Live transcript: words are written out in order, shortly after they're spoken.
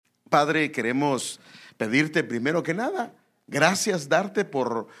Padre, queremos pedirte primero que nada, gracias darte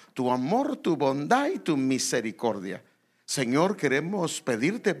por tu amor, tu bondad y tu misericordia. Señor, queremos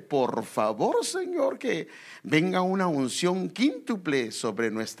pedirte por favor, Señor, que venga una unción quíntuple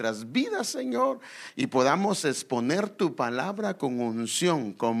sobre nuestras vidas, Señor, y podamos exponer tu palabra con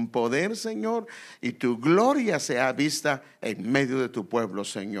unción, con poder, Señor, y tu gloria sea vista en medio de tu pueblo,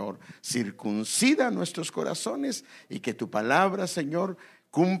 Señor. Circuncida nuestros corazones y que tu palabra, Señor,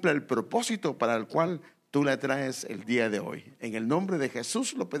 cumpla el propósito para el cual tú la traes el día de hoy. En el nombre de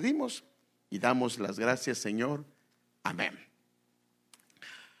Jesús lo pedimos y damos las gracias, Señor. Amén.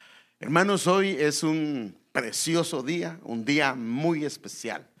 Hermanos, hoy es un precioso día, un día muy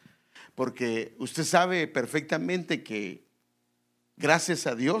especial, porque usted sabe perfectamente que gracias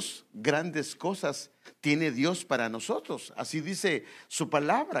a Dios, grandes cosas tiene Dios para nosotros. Así dice su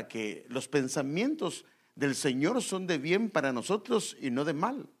palabra, que los pensamientos del Señor son de bien para nosotros y no de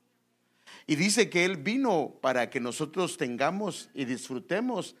mal. Y dice que Él vino para que nosotros tengamos y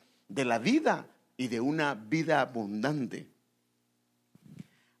disfrutemos de la vida y de una vida abundante.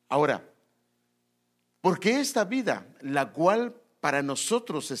 Ahora, ¿por qué esta vida, la cual para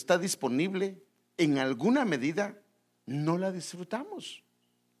nosotros está disponible, en alguna medida no la disfrutamos?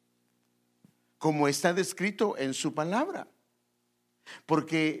 Como está descrito en su palabra.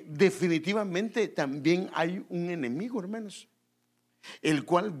 Porque definitivamente también hay un enemigo, hermanos, el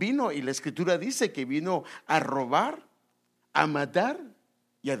cual vino, y la escritura dice que vino a robar, a matar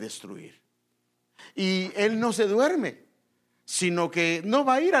y a destruir. Y él no se duerme, sino que no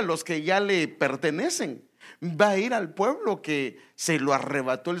va a ir a los que ya le pertenecen, va a ir al pueblo que se lo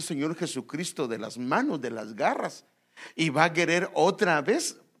arrebató el Señor Jesucristo de las manos, de las garras, y va a querer otra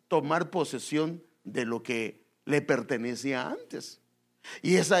vez tomar posesión de lo que le pertenecía antes.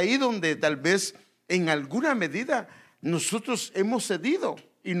 Y es ahí donde tal vez en alguna medida nosotros hemos cedido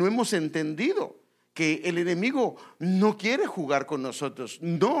y no hemos entendido que el enemigo no quiere jugar con nosotros,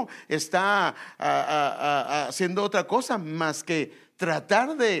 no está haciendo otra cosa más que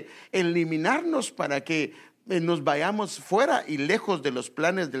tratar de eliminarnos para que nos vayamos fuera y lejos de los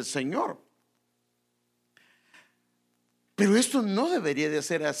planes del Señor. Pero esto no debería de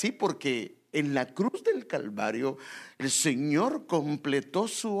ser así, porque en la cruz del Calvario el Señor completó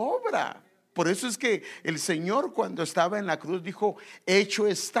su obra. Por eso es que el Señor, cuando estaba en la cruz, dijo: hecho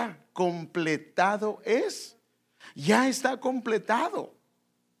está, completado es. Ya está completado.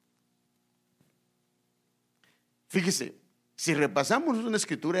 Fíjese, si repasamos una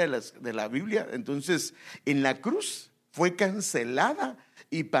escritura de la Biblia, entonces en la cruz fue cancelada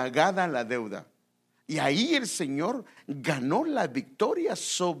y pagada la deuda. Y ahí el Señor ganó la victoria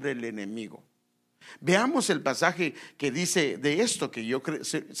sobre el enemigo. Veamos el pasaje que dice de esto, que yo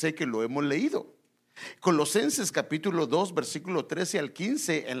sé que lo hemos leído. Colosenses capítulo 2 versículo 13 al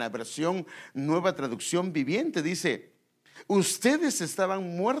 15, en la versión Nueva Traducción Viviente, dice: ustedes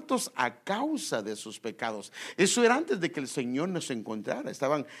estaban muertos a causa de sus pecados. Eso era antes de que el Señor nos encontrara.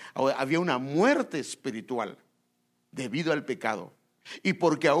 Había una muerte espiritual debido al pecado. Y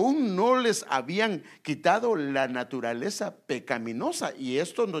porque aún no les habían quitado la naturaleza pecaminosa, y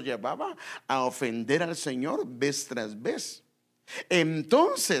esto nos llevaba a ofender al Señor vez tras vez.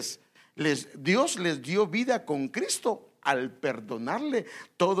 Entonces Dios les dio vida con Cristo al perdonarle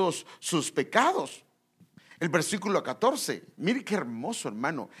todos sus pecados. El versículo 14, mire qué hermoso,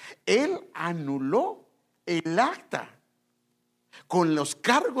 hermano. Él anuló el acta con los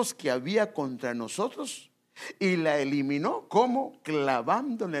cargos que había contra nosotros y la eliminó, como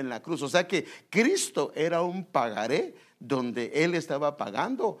clavándola en la cruz. O sea que Cristo era un pagaré donde Él estaba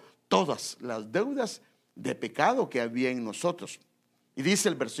pagando todas las deudas de pecado que había en nosotros. Y dice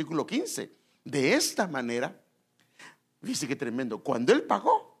el versículo 15: de esta manera, dice que tremendo, cuando Él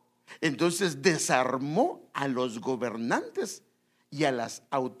pagó, entonces desarmó a los gobernantes y a las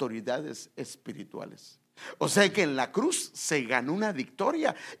autoridades espirituales. O sea que en la cruz se ganó una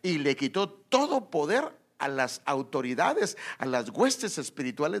victoria y le quitó todo poder a las autoridades, a las huestes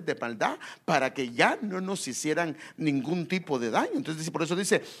espirituales de maldad, para que ya no nos hicieran ningún tipo de daño. Entonces por eso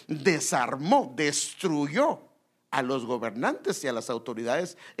dice: desarmó, destruyó a los gobernantes y a las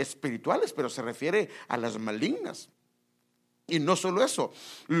autoridades espirituales, pero se refiere a las malignas. Y no solo eso,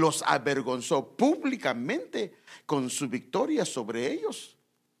 los avergonzó públicamente con su victoria sobre ellos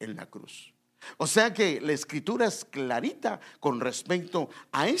en la cruz. O sea que la escritura es clarita con respecto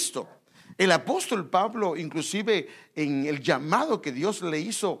a esto. El apóstol Pablo, inclusive en el llamado que Dios le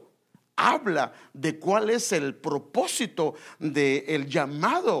hizo, habla de cuál es el propósito del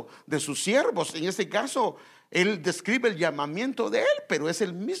llamado de sus siervos. En este caso, él describe el llamamiento de él, pero es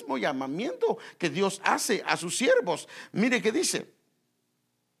el mismo llamamiento que Dios hace a sus siervos. Mire qué dice: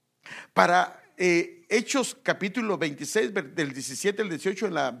 Para Hechos capítulo 26, del 17 al 18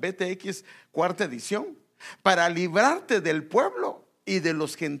 en la BTX cuarta edición, para librarte del pueblo y de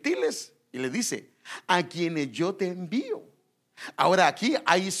los gentiles. Y le dice, a quienes yo te envío. Ahora aquí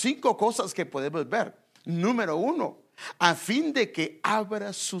hay 5 cosas que podemos ver. Número 1, a fin de que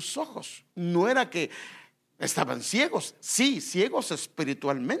abra sus ojos. No era que estaban ciegos, sí, ciegos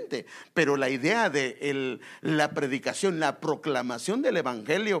espiritualmente, pero la idea de la predicación, la proclamación del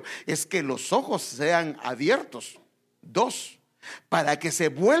evangelio es que los ojos sean abiertos. 2, para que se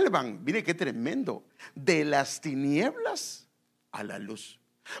vuelvan, mire qué tremendo, de las tinieblas a la luz.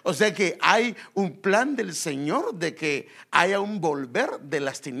 O sea que hay un plan del Señor de que haya un volver de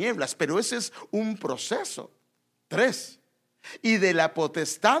las tinieblas, pero ese es un proceso. 3, y de la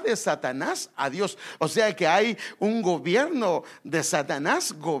potestad de Satanás a Dios. O sea que hay un gobierno de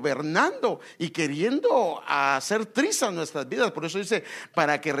Satanás gobernando y queriendo hacer trizas nuestras vidas. Por eso dice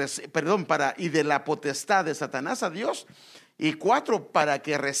y de la potestad de Satanás a Dios. Y 4, para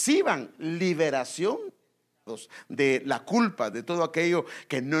que reciban liberación de la culpa, de todo aquello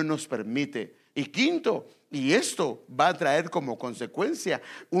que no nos permite. Y 5, y esto va a traer como consecuencia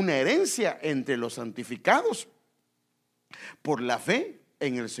una herencia entre los santificados por la fe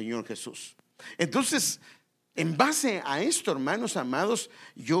en el Señor Jesús. Entonces, en base a esto, hermanos amados,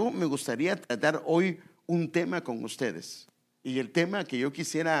 yo me gustaría tratar hoy un tema con ustedes. Y el tema que yo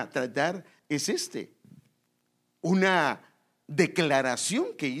quisiera tratar es una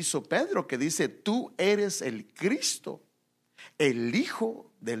declaración que hizo Pedro, que dice: tú eres el Cristo, el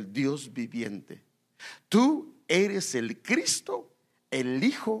Hijo del Dios viviente. Tú eres el Cristo, el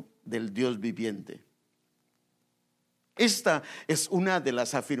Hijo del Dios viviente. Esta es una de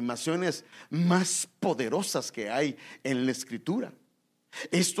las afirmaciones más poderosas que hay en la Escritura.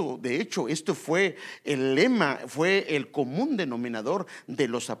 De hecho, esto fue el lema, fue el común denominador de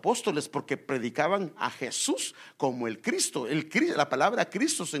los apóstoles, porque predicaban a Jesús como el Cristo. La palabra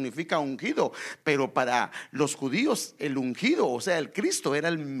Cristo significa ungido, pero para los judíos el ungido, o sea, el Cristo era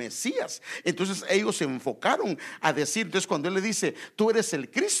el Mesías. Entonces ellos se enfocaron a decir, entonces cuando él le dice, tú eres el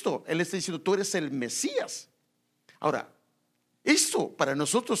Cristo, él está diciendo, tú eres el Mesías. Ahora, esto para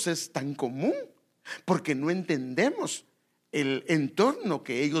nosotros es tan común porque no entendemos el entorno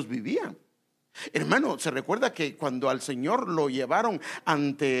que ellos vivían. Hermano, se recuerda que cuando al Señor lo llevaron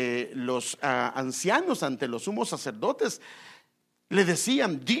ante los ancianos, ante los sumos sacerdotes, le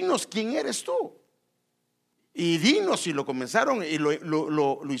decían: dinos quién eres tú. Y dinos, y lo comenzaron y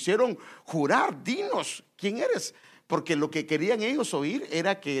lo hicieron jurar: dinos quién eres. Porque lo que querían ellos oír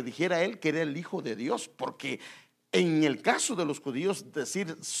era que dijera él que era el Hijo de Dios. Porque en el caso de los judíos,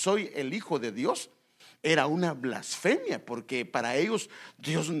 decir soy el Hijo de Dios era una blasfemia, porque para ellos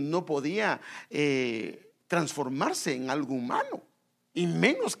Dios no podía transformarse en algo humano, y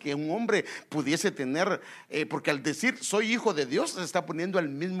menos que un hombre pudiese tener, porque al decir soy hijo de Dios se está poniendo al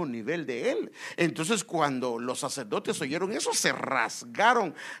mismo nivel de él. Entonces cuando los sacerdotes oyeron eso, se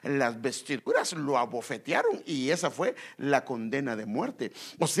rasgaron las vestiduras, lo abofetearon, y esa fue la condena de muerte.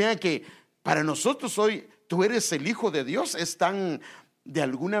 O sea que para nosotros hoy, tú eres el Hijo de Dios, es tan, de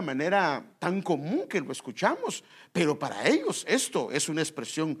alguna manera, tan común que lo escuchamos, pero para ellos esto es una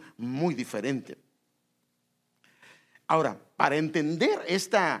expresión muy diferente. Ahora, para entender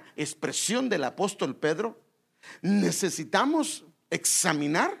esta expresión del apóstol Pedro, necesitamos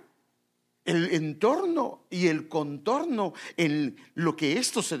examinar el entorno y el contorno en lo que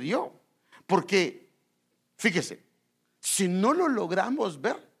esto se dio. Porque, fíjese, si no lo logramos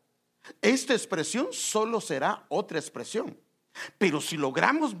ver, esta expresión solo será otra expresión. Pero si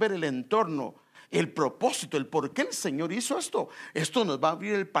logramos ver el entorno, el propósito, el por qué el Señor hizo esto nos va a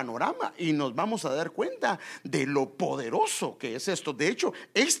abrir el panorama y nos vamos a dar cuenta de lo poderoso que es esto. De hecho,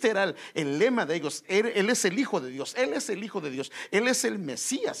 este era el lema de ellos: él es el Hijo de Dios, Él es el Hijo de Dios, Él es el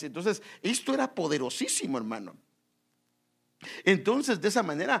Mesías. Entonces, esto era poderosísimo, hermano. Entonces, de esa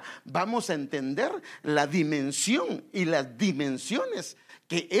manera vamos a entender la dimensión y las dimensiones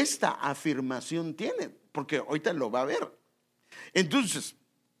que esta afirmación tiene, porque ahorita lo va a ver. Entonces,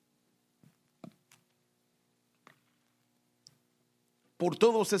 por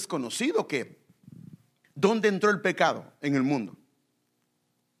todos es conocido que ¿dónde entró el pecado en el mundo?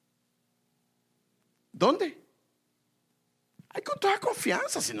 ¿Dónde? Hay con toda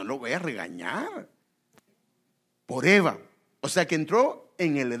confianza, si no lo voy a regañar. Por Eva. O sea que entró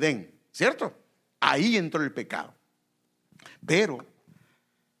en el Edén, ¿cierto? Ahí entró el pecado. Pero,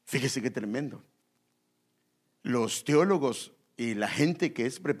 fíjese qué tremendo. Los teólogos y la gente que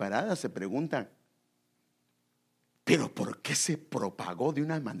es preparada se preguntan: ¿pero por qué se propagó de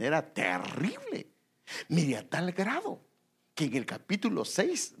una manera terrible? Mire, a tal grado que en el capítulo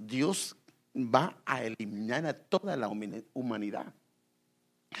 6 Dios va a eliminar a toda la humanidad.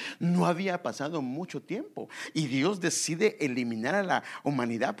 No había pasado mucho tiempo y Dios decide eliminar a la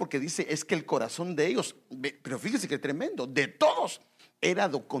humanidad porque dice, es que el corazón de ellos, pero fíjese que tremendo, de todos era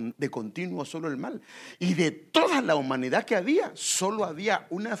de continuo solo el mal. Y de toda la humanidad que había, solo había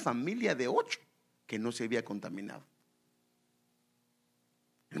una familia de 8 que no se había contaminado.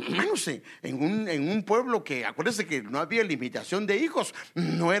 Hermanos, en un pueblo que, acuérdense que no había limitación de hijos,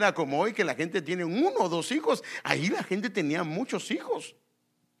 no era como hoy que la gente tiene 1 o 2 hijos, ahí la gente tenía muchos hijos.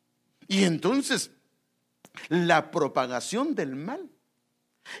 Y entonces, la propagación del mal,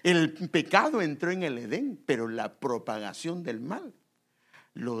 el pecado entró en el Edén, pero la propagación del mal,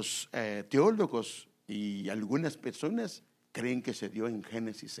 los teólogos y algunas personas creen que se dio en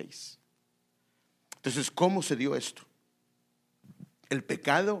Génesis 6. Entonces, ¿cómo se dio esto? El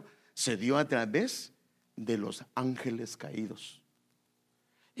pecado se dio a través de los ángeles caídos.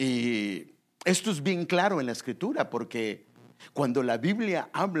 Y esto es bien claro en la Escritura, porque cuando la Biblia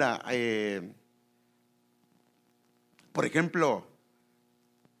habla, por ejemplo,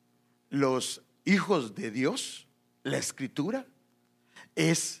 los hijos de Dios, la Escritura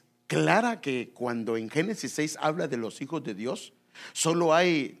es clara que cuando en Génesis 6 habla de los hijos de Dios, solo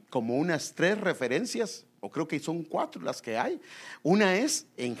hay como unas 3 referencias, o creo que son 4 las que hay. Una es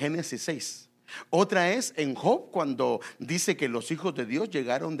en Génesis 6, otra es en Job, cuando dice que los hijos de Dios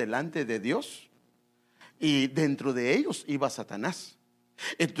llegaron delante de Dios y dentro de ellos iba Satanás.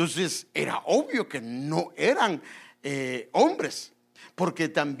 Entonces era obvio que no eran hombres, porque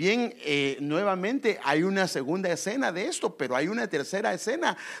también nuevamente hay una segunda escena de esto, pero hay una tercera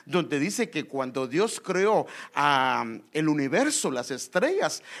escena donde dice que cuando Dios creó el universo, las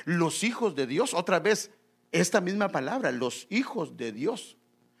estrellas, los hijos de Dios, otra vez esta misma palabra, los hijos de Dios,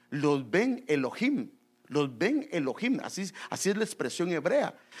 los ven Elohim, así es la expresión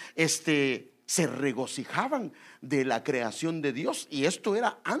hebrea, se regocijaban de la creación de Dios, y esto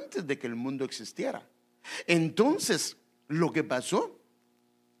era antes de que el mundo existiera. Entonces, lo que pasó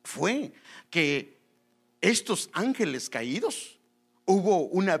fue que estos ángeles caídos, hubo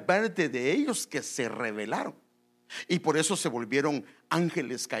una parte de ellos que se rebelaron y por eso se volvieron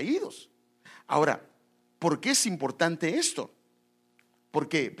ángeles caídos. Ahora, ¿por qué es importante esto?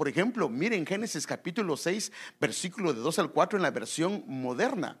 Porque, por ejemplo, miren Génesis capítulo 6, versículo de 2 al 4 en la versión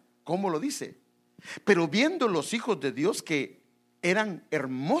moderna, ¿cómo lo dice? Pero viendo los hijos de Dios que eran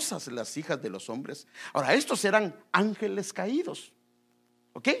hermosas las hijas de los hombres. Ahora, estos eran ángeles caídos,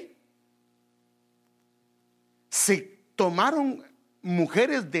 ¿ok? Se tomaron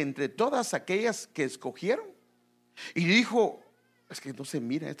mujeres de entre todas aquellas que escogieron y dijo, es que no se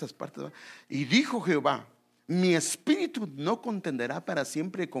mira estas partes, ¿verdad? Y dijo Jehová, mi espíritu no contenderá para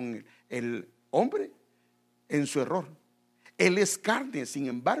siempre con el hombre en su error. Él es carne, sin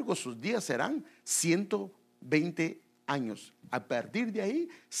embargo sus días serán 120 años. A partir de ahí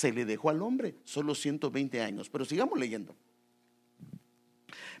se le dejó al hombre solo 120 años. Pero sigamos leyendo.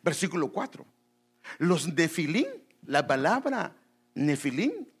 Versículo 4. Los nefilín, la palabra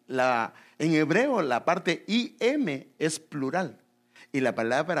nefilín, en hebreo la parte im es plural y la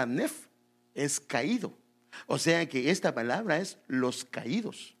palabra nef es caído. O sea que esta palabra es los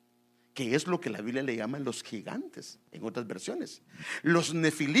caídos, que es lo que la Biblia le llama los gigantes en otras versiones. Los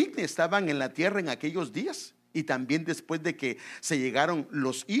nefilín estaban en la tierra en aquellos días y también después de que se llegaron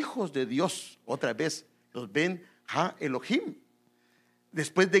los hijos de Dios, otra vez los Ben Ha Elohim.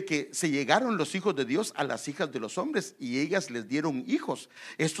 Después de que se llegaron los hijos de Dios a las hijas de los hombres y ellas les dieron hijos,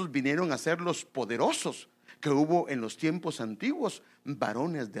 estos vinieron a ser los poderosos que hubo en los tiempos antiguos,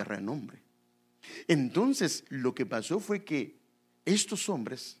 varones de renombre. Entonces lo que pasó fue que estos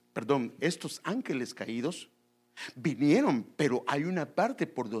ángeles caídos vinieron, pero hay una parte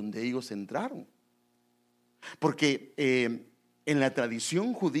por donde ellos entraron. Porque en la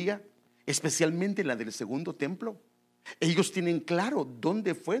tradición judía, especialmente la del segundo templo, ellos tienen claro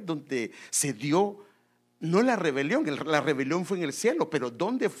dónde fue donde se dio, no la rebelión fue en el cielo, pero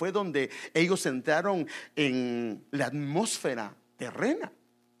dónde fue donde ellos entraron en la atmósfera terrena.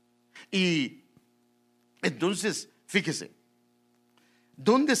 Y entonces, fíjese,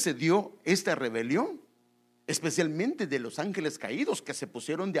 ¿dónde se dio esta rebelión? Especialmente de los ángeles caídos que se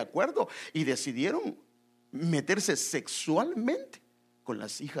pusieron de acuerdo y decidieron meterse sexualmente con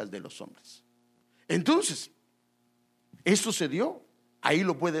las hijas de los hombres. Entonces, esto se dio, ahí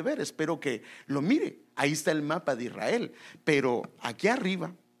lo puede ver, espero que lo mire, ahí está el mapa de Israel, pero aquí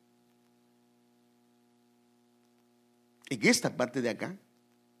arriba, en esta parte de acá,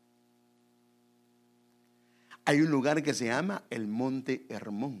 hay un lugar que se llama el Monte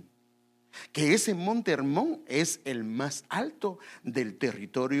Hermón. que ese monte Hermón es el más alto del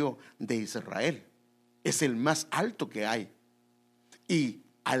territorio de Israel. Es el más alto que hay. Y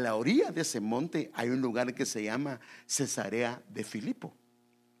a la orilla de ese monte hay un lugar que se llama Cesarea de Filipo.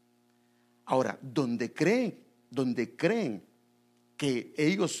 Ahora, donde creen que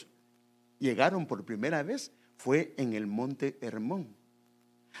ellos llegaron por primera vez fue en el monte Hermón.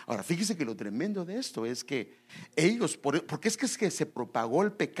 Ahora, fíjese que lo tremendo de esto es que ellos, porque es que se propagó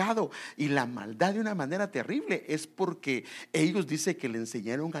el pecado y la maldad de una manera terrible, es porque ellos dicen que le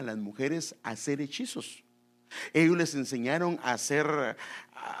enseñaron a las mujeres a hacer hechizos. Ellos les enseñaron a hacer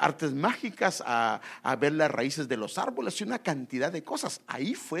artes mágicas, a ver las raíces de los árboles y una cantidad de cosas.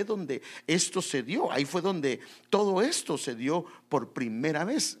 Ahí fue donde esto se dio, ahí fue donde todo esto se dio por primera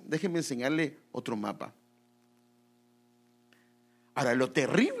vez. Déjenme enseñarle otro mapa. Ahora, lo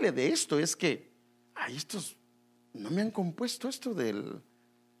terrible de esto es que estos no me han compuesto esto del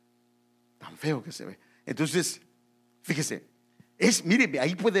tan feo que se ve. Entonces, fíjese, mire,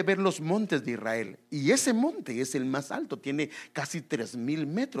 ahí puede ver los montes de Israel. Y ese monte es el más alto, tiene casi 3,000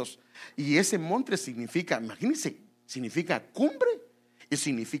 metros. Y ese monte significa, imagínense, significa cumbre y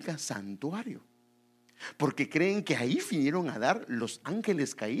significa santuario. Porque creen que ahí vinieron a dar los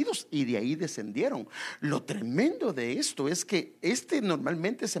ángeles caídos y de ahí descendieron. Lo tremendo de esto es que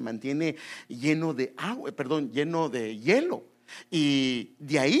normalmente se mantiene lleno de agua, lleno de hielo. Y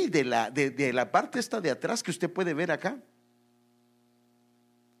de ahí, de la parte esta de atrás que usted puede ver acá,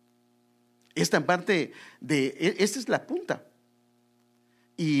 esta parte esta es la punta.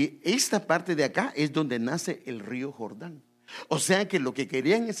 Y esta parte de acá es donde nace el río Jordán. O sea que lo que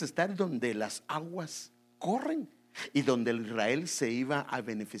querían es estar donde las aguas corren y donde Israel se iba a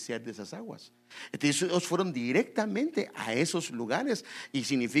beneficiar de esas aguas. Entonces ellos fueron directamente a esos lugares y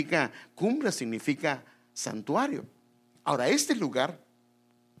significa cumbre, significa santuario. Ahora, este lugar,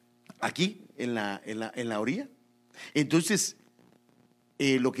 aquí en la orilla, entonces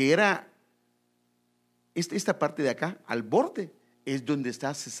lo que era esta parte de acá, al borde, es donde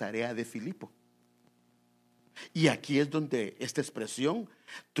está Cesarea de Filipo. Y aquí es donde esta expresión,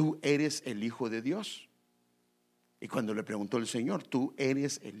 tú eres el Hijo de Dios. Y cuando le preguntó el Señor, tú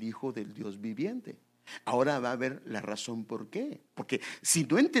eres el Hijo del Dios viviente. Ahora va a ver la razón por qué. Porque si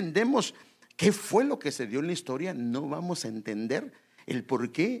no entendemos qué fue lo que se dio en la historia, no vamos a entender el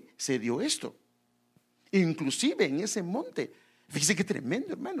por qué se dio esto. Inclusive en ese monte, fíjese qué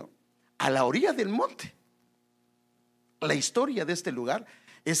tremendo, hermano, a la orilla del monte. La historia de este lugar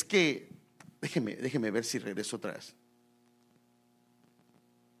es que, déjeme ver si regreso otra vez.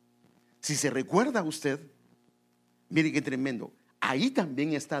 Si se recuerda usted, mire qué tremendo. Ahí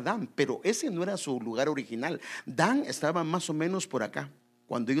también está Dan, pero ese no era su lugar original. Dan estaba más o menos por acá,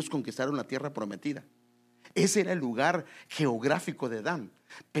 cuando ellos conquistaron la tierra prometida. Ese era el lugar geográfico de Dan.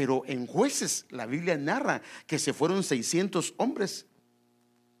 Pero en Jueces, la Biblia narra que se fueron 600 hombres.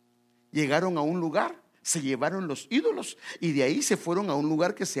 Llegaron a un lugar, se llevaron los ídolos y de ahí se fueron a un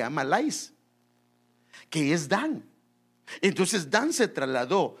lugar que se llama Lais, que es Dan. Entonces Dan se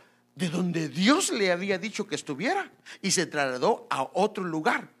trasladó de donde Dios le había dicho que estuviera y se trasladó a otro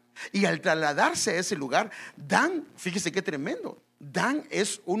lugar. Y al trasladarse a ese lugar, Dan, fíjese qué tremendo, Dan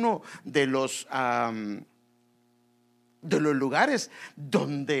es uno de los lugares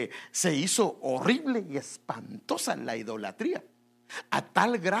donde se hizo horrible y espantosa la idolatría, a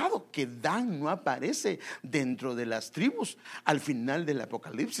tal grado que Dan no aparece dentro de las tribus al final del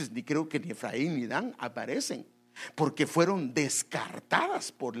Apocalipsis. Ni creo que ni Efraín ni Dan aparecen, porque fueron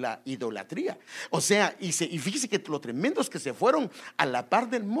descartadas por la idolatría. O sea, y fíjese que lo tremendo es que se fueron a la par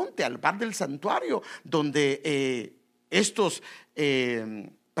del monte, a la par del santuario, donde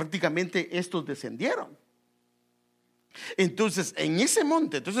prácticamente estos descendieron. Entonces, en ese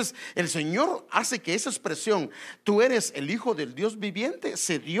monte, el Señor hace que esa expresión, tú eres el Hijo del Dios viviente,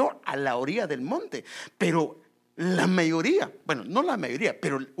 se dio a la orilla del monte. Pero la mayoría, bueno, no la mayoría,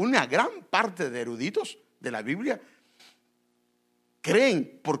 pero una gran parte de eruditos de la Biblia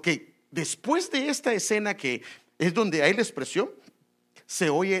creen, porque después de esta escena que es donde hay la expresión, se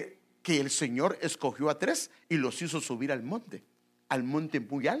oye que el Señor escogió a 3 y los hizo subir al monte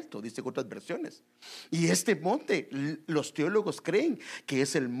muy alto, dice otras versiones. Y este monte, los teólogos creen que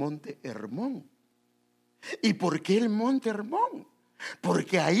es el monte Hermón. ¿Y por qué el monte Hermón?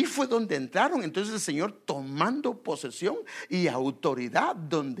 Porque ahí fue donde entraron. Entonces el Señor tomando posesión y autoridad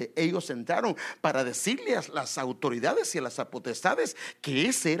donde ellos entraron, para decirle a las autoridades y a las potestades que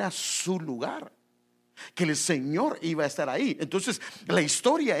ese era su lugar. que el Señor iba a estar ahí. Entonces la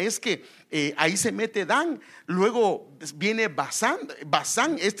historia es que ahí se mete Dan, luego viene Basán.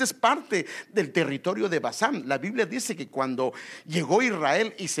 Basán, este es parte del territorio de Basán. La Biblia dice que cuando llegó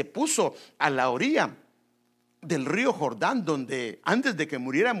Israel y se puso a la orilla del río Jordán, donde antes de que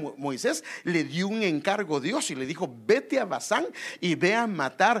muriera Moisés, le dio un encargo a Dios y le dijo: vete a Basán y ve a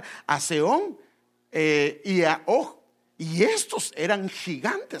matar a Sehón y a Og. Y estos eran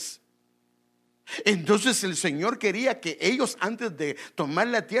gigantes. Entonces el Señor quería que ellos, antes de tomar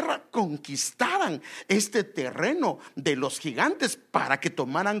la tierra, conquistaran este terreno de los gigantes para que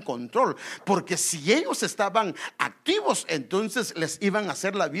tomaran control, porque si ellos estaban activos, entonces les iban a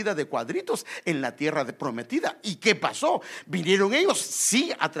hacer la vida de cuadritos en la tierra prometida. ¿Y qué pasó? Vinieron ellos,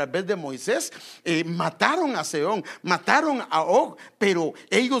 sí, a través de Moisés, mataron a Sehón, mataron a Og, pero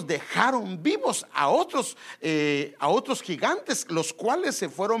ellos dejaron vivos a otros gigantes, los cuales se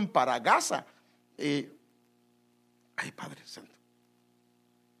fueron para Gaza. Ay, Padre Santo.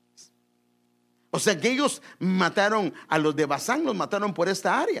 O sea que ellos mataron a los de Basán, los mataron por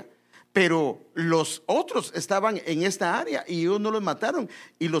esta área, pero los otros estaban en esta área y ellos no los mataron,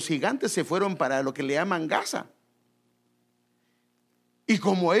 y los gigantes se fueron para lo que le llaman Gaza. Y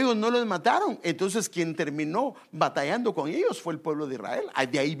como ellos no los mataron, entonces quien terminó batallando con ellos fue el pueblo de Israel.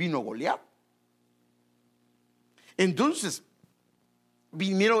 De ahí vino Goliat. Entonces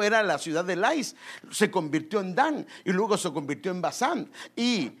vinieron, era la ciudad de Lais, se convirtió en Dan y luego se convirtió en Basán.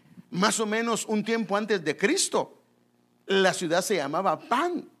 Y más o menos un tiempo antes de Cristo, la ciudad se llamaba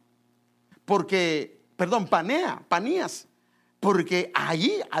Panías, porque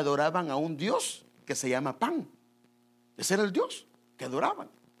allí adoraban a un dios que se llama Pan. Ese era el dios que adoraban.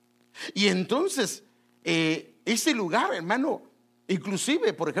 Y entonces ese lugar, hermano,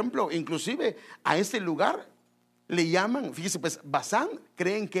 inclusive a este lugar le llaman, fíjese pues, Basán,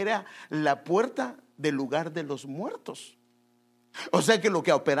 creen que era la puerta del lugar de los muertos. O sea que lo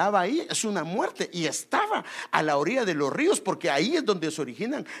que operaba ahí es una muerte, y estaba a la orilla de los ríos, porque ahí es donde se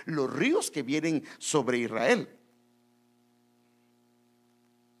originan los ríos que vienen sobre Israel.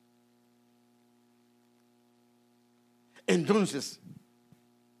 Entonces,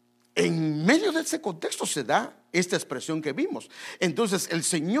 en medio de ese contexto se da esta expresión que vimos. Entonces el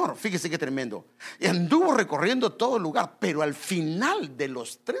Señor, fíjese qué tremendo, anduvo recorriendo todo el lugar, pero al final de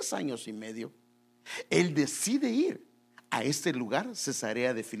los 3 años y medio, Él decide ir a este lugar,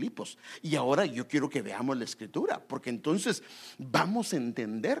 Cesarea de Filipos. Y ahora yo quiero que veamos la escritura, porque entonces vamos a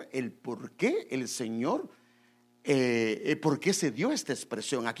entender el por qué el Señor, por qué se dio esta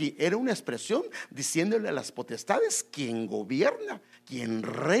expresión aquí. Era una expresión diciéndole a las potestades: quien gobierna, quien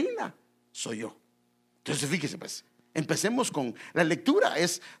reina, soy yo. Entonces fíjese pues, empecemos con la lectura.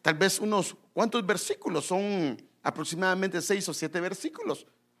 Es tal vez unos cuantos versículos, son aproximadamente 6 o 7 versículos.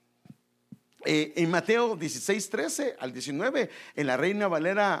 En Mateo 16, 13 al 19, en la Reina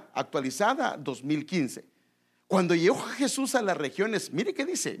Valera actualizada 2015. Cuando llegó Jesús a las regiones, mire qué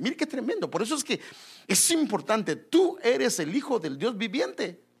dice, mire qué tremendo. Por eso es que es importante: tú eres el Hijo del Dios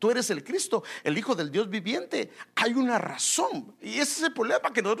viviente, tú eres el Cristo, el Hijo del Dios viviente. Hay una razón, y ese es el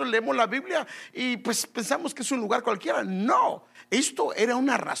problema, que nosotros leemos la Biblia y pues pensamos que es un lugar cualquiera. No, esto era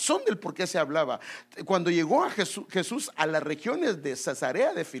una razón del por qué se hablaba. Cuando llegó a Jesús a las regiones de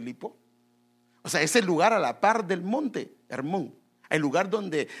Cesarea de Filipo, o sea, ese lugar a la par del monte Hermón, el lugar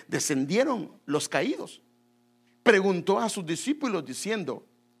donde descendieron los caídos, preguntó a sus discípulos diciendo: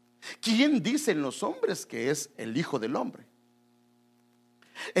 ¿quién dicen los hombres que es el Hijo del Hombre?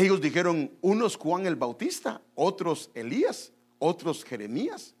 Ellos dijeron: unos Juan el Bautista, otros Elías, otros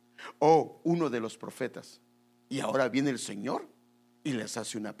Jeremías o uno de los profetas. Y ahora viene el Señor y les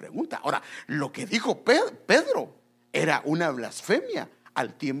hace una pregunta. Ahora, lo que dijo Pedro era una blasfemia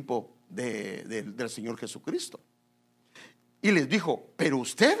al tiempo del Señor Jesucristo. Y les dijo: pero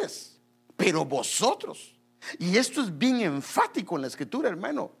ustedes, pero vosotros. Y esto es bien enfático en la escritura,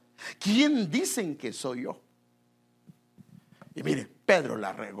 hermano. ¿Quién dicen que soy yo? Y mire, Pedro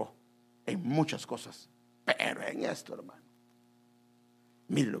la regó en muchas cosas, pero en esto, hermano,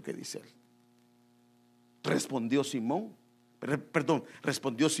 mire lo que dice él. Respondió Simón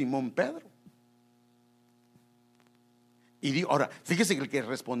Pedro. Y dijo, ahora, fíjese que el que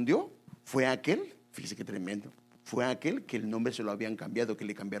respondió fue aquel, fíjese que tremendo, fue aquel que el nombre se lo habían cambiado, que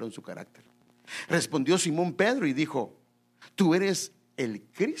le cambiaron su carácter. Respondió Simón Pedro y dijo: tú eres el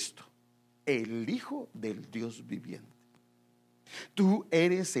Cristo, el Hijo del Dios viviente. Tú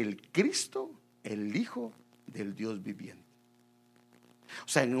eres el Cristo, el Hijo del Dios viviente. O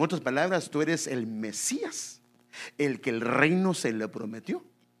sea, en otras palabras, tú eres el Mesías, el que el reino se le prometió.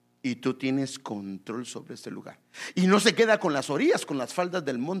 y tú tienes control sobre este lugar. Y no se queda con las orillas, con las faldas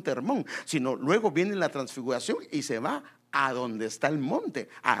del monte Hermón, sino luego viene la transfiguración y se va a donde está el monte,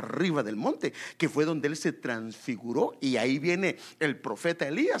 arriba del monte, que fue donde él se transfiguró. Y ahí viene el profeta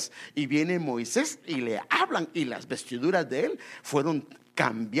Elías y viene Moisés y le hablan, y las vestiduras de él fueron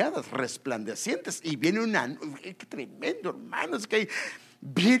cambiadas, resplandecientes, y viene una nube. Qué tremendo, hermanos, que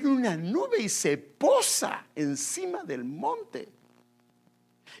viene una nube y se posa encima del monte.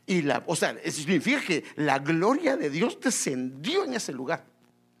 Y o sea, significa que la gloria de Dios descendió en ese lugar.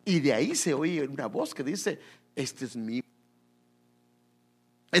 Y de ahí se oye una voz que dice: este es mi.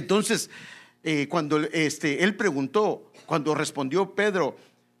 Entonces, cuando él preguntó, cuando respondió Pedro: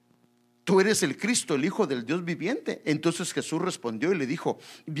 tú eres el Cristo, el Hijo del Dios viviente. Entonces Jesús respondió y le dijo: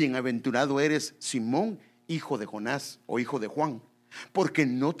 bienaventurado eres, Simón, hijo de Jonás, o hijo de Juan, porque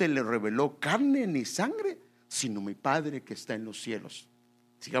no te le reveló carne ni sangre, sino mi Padre que está en los cielos.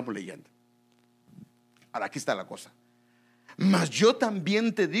 Sigamos leyendo. Ahora, aquí está la cosa. Mas yo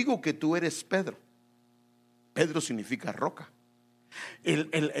también te digo que tú eres Pedro. Pedro significa roca.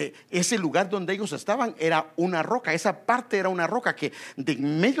 Ese lugar donde ellos estaban era una roca. Esa parte era una roca, que de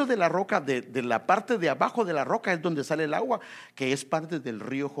en medio de la roca, de la parte de abajo de la roca, es donde sale el agua, que es parte del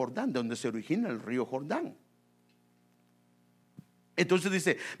río Jordán, de donde se origina el río Jordán. Entonces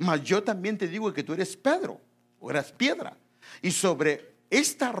dice: mas yo también te digo que tú eres Pedro, o eras piedra, y sobre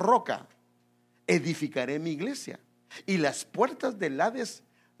esta roca edificaré mi iglesia, y las puertas del Hades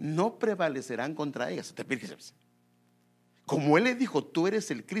no prevalecerán contra ellas. Como él le dijo: tú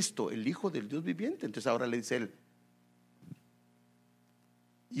eres el Cristo, el Hijo del Dios viviente. Entonces ahora le dice él: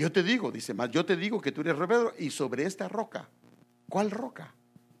 yo te digo, dice, más yo te digo que tú eres Pedro, y sobre esta roca. ¿Cuál roca?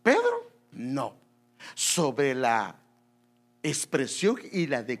 ¿Pedro? No. Sobre la expresión y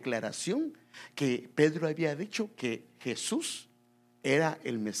la declaración que Pedro había dicho, que Jesús era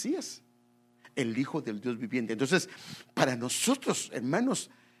el Mesías, el Hijo del Dios viviente. Entonces, para nosotros,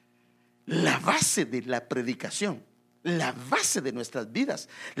 hermanos, la base de la predicación, la base de nuestras vidas,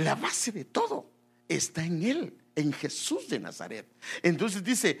 la base de todo está en Él, en Jesús de Nazaret. Entonces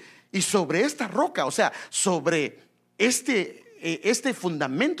dice: y sobre esta roca, o sea, sobre este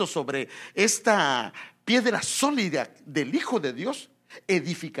fundamento, sobre esta piedra sólida del Hijo de Dios,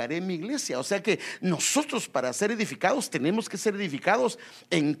 edificaré mi iglesia. O sea que nosotros, para ser edificados, tenemos que ser edificados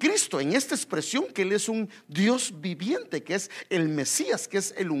en Cristo, en esta expresión que Él es un Dios viviente, que es el Mesías, que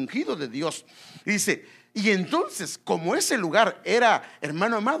es el ungido de Dios. Dice: y entonces, como ese lugar era,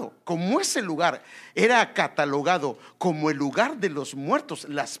 hermano amado, como ese lugar era catalogado como el lugar de los muertos,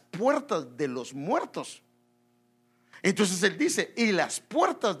 las puertas de los muertos, entonces él dice: y las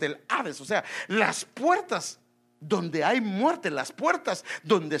puertas del Hades, o sea, las puertas donde hay muerte, las puertas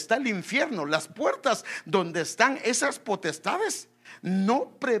donde está el infierno, las puertas donde están esas potestades, no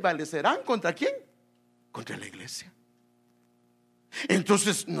prevalecerán ¿contra quién? Contra la iglesia.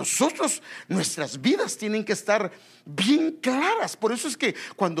 Entonces nosotros, nuestras vidas tienen que estar bien claras. Por eso es que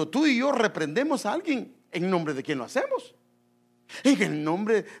cuando tú y yo reprendemos a alguien, ¿en nombre de quién lo hacemos? En el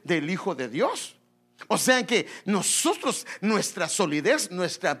nombre del Hijo de Dios. O sea que nosotros, nuestra solidez,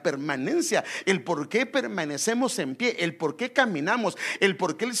 nuestra permanencia, el por qué permanecemos en pie, el por qué caminamos, el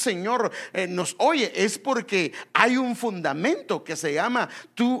por qué el Señor nos oye, es porque hay un fundamento que se llama: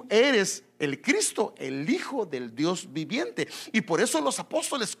 tú eres el Cristo, el Hijo del Dios viviente. Y por eso los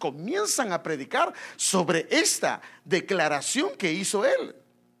apóstoles comienzan a predicar sobre esta declaración que hizo Él.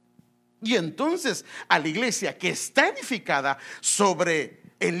 Y entonces a la iglesia que está edificada sobre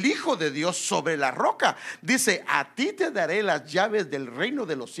el Hijo de Dios, sobre la roca, dice: a ti te daré las llaves del reino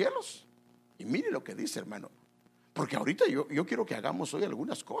de los cielos. Y mire lo que dice, hermano, porque ahorita yo quiero que hagamos hoy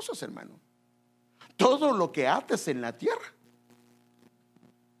algunas cosas, hermano. Todo lo que ates en la tierra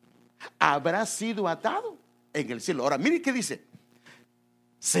habrá sido atado en el cielo. Ahora mire qué dice: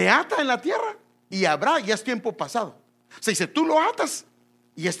 se ata en la tierra y habrá, ya es tiempo pasado. Se dice: tú lo atas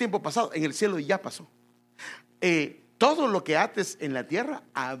y es tiempo pasado, en el cielo ya pasó. Todo lo que ates en la tierra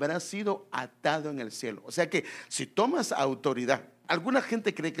habrá sido atado en el cielo. O sea que si tomas autoridad, alguna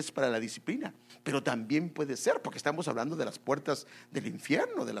gente cree que es para la disciplina, pero también puede ser, porque estamos hablando de las puertas del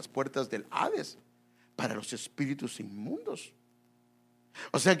infierno, de las puertas del Hades, para los espíritus inmundos.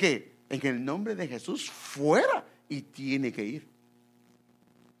 O sea que en el nombre de Jesús, fuera, y tiene que ir.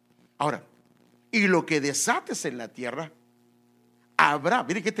 Ahora, y lo que desates en la tierra habrá,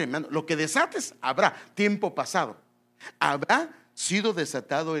 mire qué tremendo, lo que desates habrá, tiempo pasado, habrá sido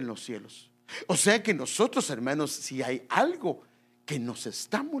desatado en los cielos. O sea que nosotros, hermanos, si hay algo que nos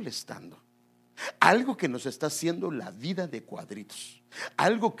está molestando, algo que nos está haciendo la vida de cuadritos,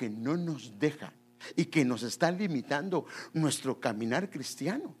 algo que no nos deja y que nos está limitando nuestro caminar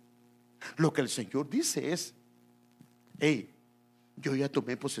cristiano, Lo que el Señor dice es: hey, yo ya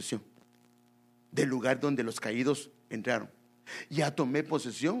tomé posesión del lugar donde los caídos entraron. Ya tomé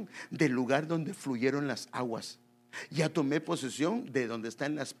posesión del lugar donde fluyeron las aguas. Ya tomé posesión de donde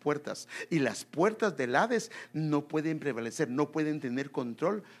están las puertas. Y las puertas del Hades no pueden prevalecer, no pueden tener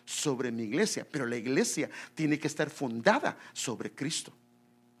control sobre mi iglesia. Pero la iglesia tiene que estar fundada sobre Cristo.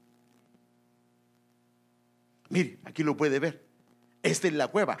 Mire, aquí lo puede ver. Esta es la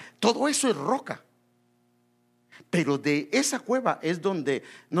cueva. Todo eso es roca. Pero de esa cueva es donde,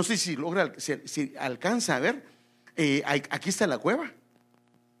 no sé si logra, si alcanza a ver, aquí está la cueva.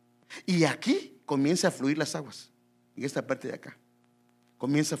 Y aquí comienza a fluir las aguas. En esta parte de acá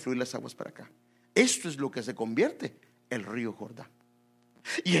comienza a fluir las aguas para acá. Esto es lo que se convierte el río Jordán.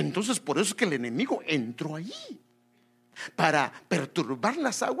 Y entonces por eso es que el enemigo entró allí, para perturbar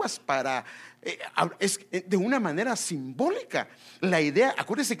las aguas, es de una manera simbólica. La idea,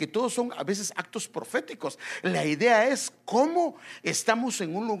 acuérdense que todos son a veces actos proféticos. La idea es cómo estamos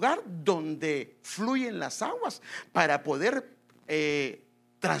en un lugar donde fluyen las aguas para poder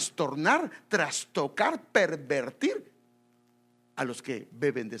trastornar, trastocar, pervertir a los que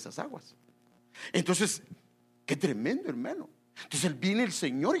beben de esas aguas. Entonces, qué tremendo, hermano. Entonces viene el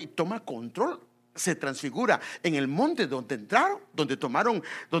Señor y toma control. Se transfigura en el monte donde entraron,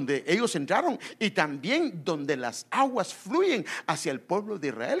 donde ellos entraron, y también donde las aguas fluyen hacia el pueblo de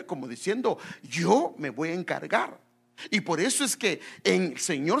Israel, como diciendo: yo me voy a encargar. Y por eso es que el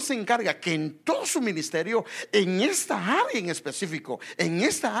Señor se encarga que en todo su ministerio, en esta área en específico,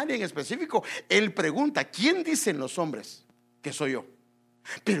 Él pregunta: ¿quién dicen los hombres que soy yo?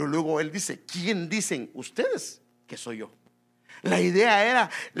 Pero luego Él dice: ¿quién dicen ustedes que soy yo? La idea era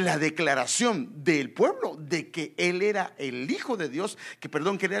la declaración del pueblo de que Él era el Hijo de Dios, que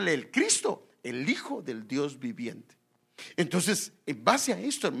Él era el Cristo, el Hijo del Dios viviente. Entonces, en base a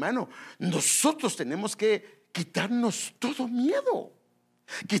esto, hermano, nosotros tenemos que quitarnos todo miedo,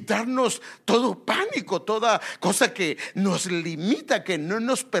 quitarnos todo pánico, toda cosa que nos limita, que no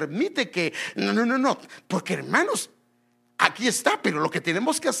nos permite que no, porque, hermanos, aquí está, pero lo que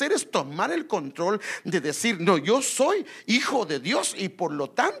tenemos que hacer es tomar el control de decir: no, yo soy hijo de Dios y por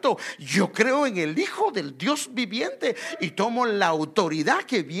lo tanto yo creo en el Hijo del Dios viviente y tomo la autoridad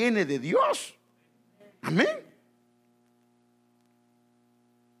que viene de Dios. Amén.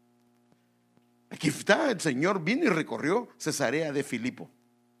 Aquí está, el Señor vino y recorrió Cesarea de Filipo.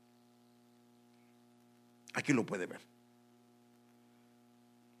 Aquí lo puede ver.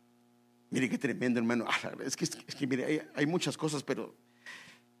 Mire qué tremendo, hermano. Es que mire, hay muchas cosas, pero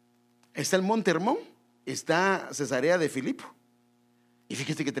está el monte Hermón, está Cesarea de Filipo, y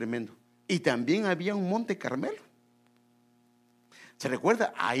fíjese qué tremendo. Y también había un monte Carmelo. ¿Se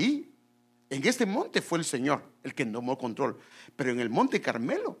recuerda? Ahí, en este monte fue el Señor el que tomó control, pero en el monte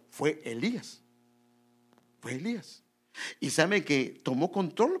Carmelo fue Elías. Y sabe que tomó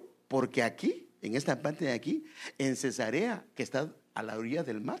control porque aquí, en esta parte de aquí, en Cesarea, que está a la orilla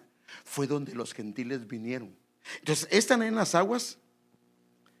del mar, fue donde los gentiles vinieron. Entonces, están en las aguas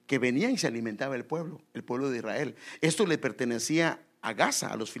que venían y se alimentaba el pueblo de Israel. Esto le pertenecía a Gaza,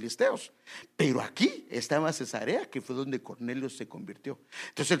 a los filisteos, pero aquí estaba Cesarea, que fue donde Cornelio se convirtió.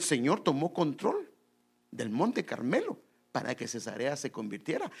 Entonces el Señor tomó control del monte Carmelo para que Cesarea se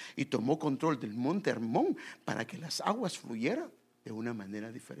convirtiera, y tomó control del monte Hermón para que las aguas fluyeran de una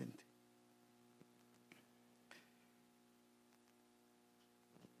manera diferente.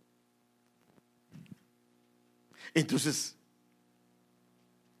 Entonces,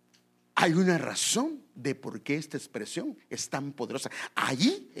 hay una razón de por qué esta expresión es tan poderosa.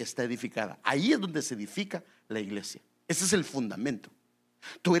 Allí está edificada, ahí es donde se edifica la iglesia. Ese es el fundamento.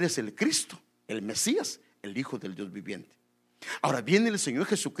 Tú eres el Cristo, el Mesías, el Hijo del Dios viviente. Ahora viene el Señor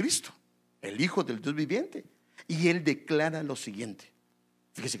Jesucristo, el Hijo del Dios viviente, y Él declara lo siguiente.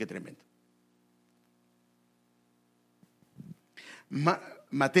 Fíjese qué tremendo.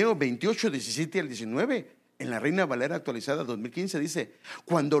 Mateo 28, 17 al 19, en la Reina Valera actualizada 2015, dice: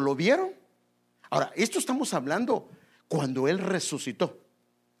 cuando lo vieron. Ahora, esto estamos hablando cuando Él resucitó.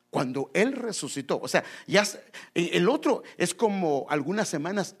 O sea, ya el otro es como algunas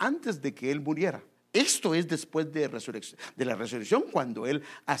semanas antes de que Él muriera. Esto es después de la resurrección, cuando Él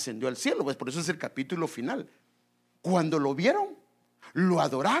ascendió al cielo. Pues por eso es el capítulo final. Cuando lo vieron, lo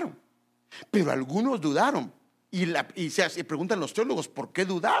adoraron, pero algunos dudaron. Y se preguntan los teólogos: ¿por qué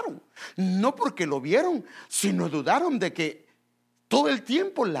dudaron? No porque lo vieron, sino dudaron de que todo el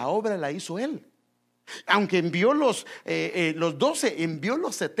tiempo la obra la hizo Él. Aunque envió los 12, envió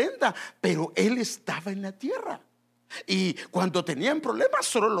los 70, pero Él estaba en la tierra. Y cuando tenían problemas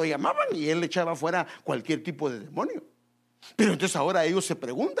solo lo llamaban y Él echaba fuera cualquier tipo de demonio. Pero entonces ahora ellos se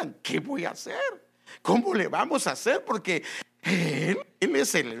preguntan, ¿qué voy a hacer? ¿Cómo le vamos a hacer? Porque él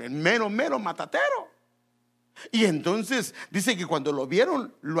es el mero matatero. Y entonces dice que cuando lo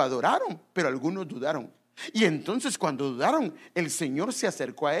vieron, lo adoraron, pero algunos dudaron. Y entonces cuando dudaron, el Señor se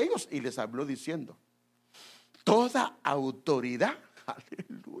acercó a ellos y les habló diciendo: toda autoridad,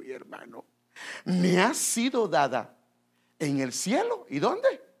 aleluya, hermano, me ha sido dada en el cielo. ¿Y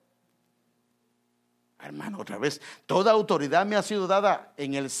dónde? Hermano, otra vez, toda autoridad me ha sido dada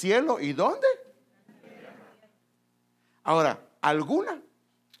en el cielo. ¿Y dónde? Ahora, alguna,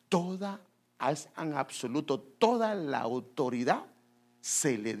 toda, en absoluto, toda la autoridad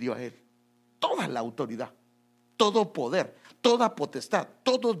se le dio a él. Toda la autoridad, todo poder, toda potestad,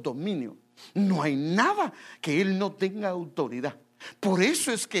 todo dominio. No hay nada que él no tenga autoridad. Por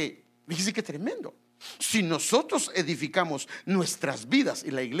eso es que, fíjese que tremendo. Si nosotros edificamos nuestras vidas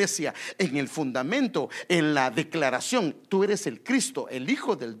y la iglesia en el fundamento, en la declaración, tú eres el Cristo, el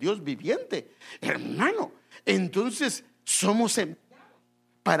Hijo del Dios viviente, hermano, entonces somos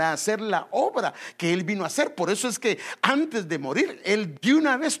para hacer la obra que él vino a hacer. Por eso es que antes de morir, él de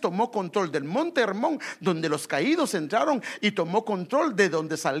una vez tomó control del monte Hermón, donde los caídos entraron, y tomó control de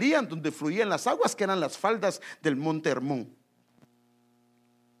donde salían, donde fluían las aguas, que eran las faldas del monte Hermón.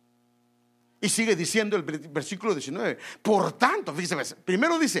 Y sigue diciendo el versículo 19: por tanto, fíjense,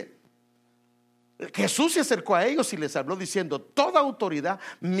 primero dice, Jesús se acercó a ellos y les habló diciendo: toda autoridad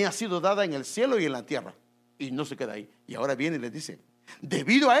me ha sido dada en el cielo y en la tierra. Y no se queda ahí. Y ahora viene y les dice: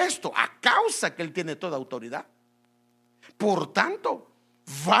 debido a esto, a causa que él tiene toda autoridad, por tanto,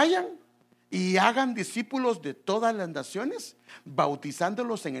 vayan y hagan discípulos de todas las naciones,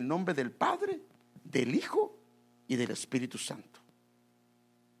 bautizándolos en el nombre del Padre, del Hijo y del Espíritu Santo.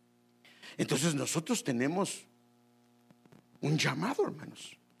 Entonces nosotros tenemos un llamado,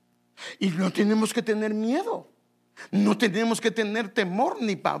 hermanos, y no tenemos que tener miedo, no tenemos que tener temor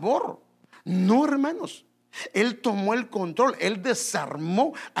ni pavor. No, hermanos, él tomó el control, él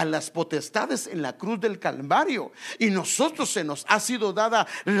desarmó a las potestades en la cruz del Calvario, y nosotros se nos ha sido dada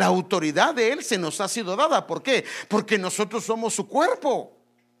la autoridad de él, se nos ha sido dada. ¿Por qué? Porque nosotros somos su cuerpo,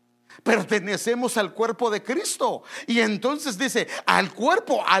 pertenecemos al cuerpo de Cristo. Y entonces dice, al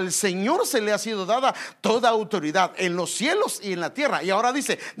cuerpo, al Señor se le ha sido dada toda autoridad en los cielos y en la tierra. Y ahora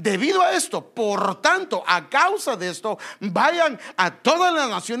dice, debido a esto, por tanto, a causa de esto, vayan a todas las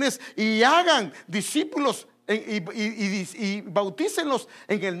naciones y hagan discípulos y bautícenlos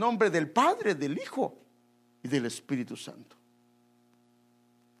en el nombre del Padre, del Hijo y del Espíritu Santo.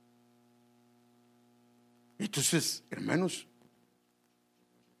 Entonces, hermanos,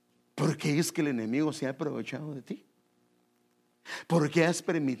 ¿por qué es que el enemigo se ha aprovechado de ti? ¿Por qué has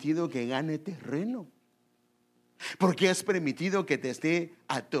permitido que gane terreno? ¿Por qué has permitido que te esté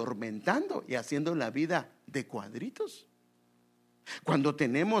atormentando y haciendo la vida de cuadritos? Cuando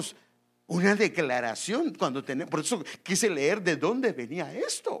tenemos una declaración, por eso quise leer de dónde venía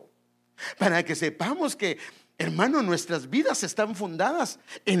esto, para que sepamos que, hermano, nuestras vidas están fundadas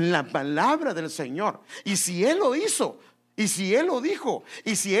en la palabra del Señor. Y si Él lo hizo, y si Él lo dijo,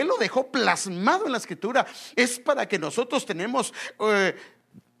 y si Él lo dejó plasmado en la Escritura, es para que nosotros tenemos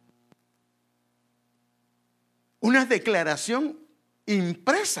una declaración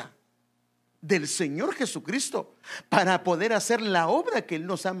impresa del Señor Jesucristo para poder hacer la obra que Él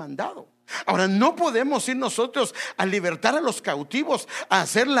nos ha mandado. Ahora, no podemos ir nosotros a libertar a los cautivos, a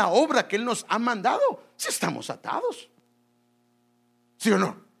hacer la obra que Él nos ha mandado, si estamos atados. ¿Sí o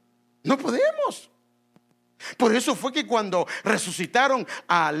no? No podemos. Por eso fue que cuando resucitaron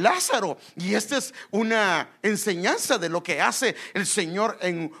a Lázaro, y esta es una enseñanza de lo que hace el Señor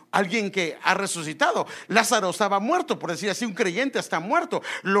en alguien que ha resucitado. Lázaro estaba muerto, por decir así, un creyente está muerto,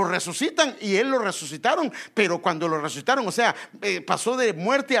 lo resucitan y él lo resucitaron, pero cuando lo resucitaron, o sea, pasó de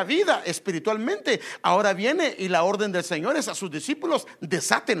muerte a vida espiritualmente. Ahora viene y la orden del Señor es a sus discípulos: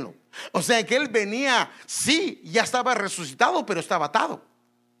 desátenlo. O sea que él venía, sí, ya estaba resucitado, pero estaba atado.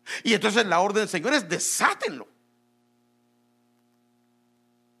 Y entonces la orden del Señor es: desátenlo.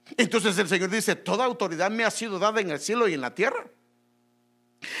 Entonces el Señor dice: toda autoridad me ha sido dada en el cielo y en la tierra.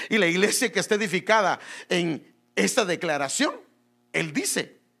 Y la iglesia que está edificada en esta declaración, Él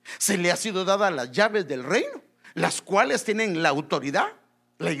dice, se le ha sido dada las llaves del reino, las cuales tienen la autoridad,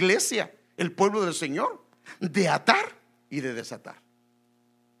 la iglesia, el pueblo del Señor, de atar y de desatar.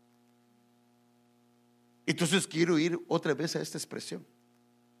 Entonces quiero ir otra vez a esta expresión: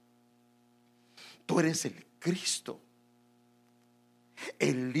 tú eres el Cristo,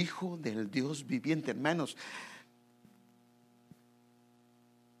 el Hijo del Dios viviente. Hermanos,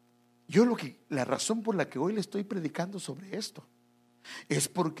 la razón por la que hoy le estoy predicando sobre esto es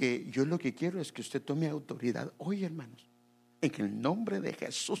porque yo lo que quiero es que usted tome autoridad hoy, hermanos. en el nombre de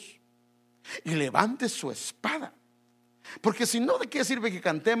Jesús y levante su espada. Porque si no, ¿de qué sirve que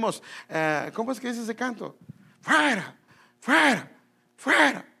cantemos? ¿Cómo es que dice ese canto? Fuera, fuera,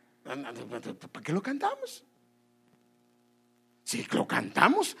 fuera. ¿Para qué lo cantamos? Si lo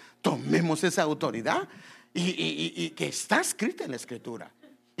cantamos, tomemos esa autoridad y que está escrita en la Escritura.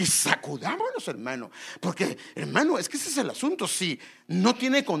 Y sacudámonos, hermano. Porque, hermano, es que ese es el asunto. Si no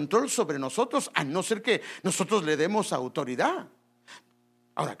tiene control sobre nosotros, a no ser que nosotros le demos autoridad.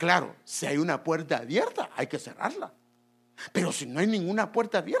 Ahora, claro, si hay una puerta abierta, hay que cerrarla. Pero si no hay ninguna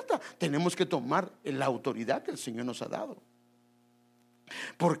puerta abierta, tenemos que tomar la autoridad que el Señor nos ha dado.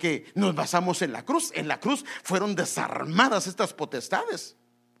 Porque nos basamos en la cruz. En la cruz fueron desarmadas estas potestades.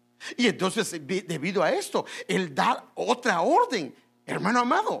 Y entonces, debido a esto, Él da otra orden, hermano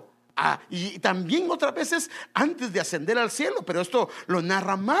amado. Y también otras veces antes de ascender al cielo. Pero esto lo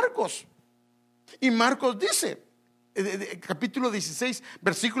narra Marcos. Y Marcos dice, capítulo 16,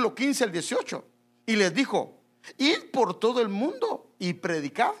 versículo 15 al 18. Y les dijo: id por todo el mundo y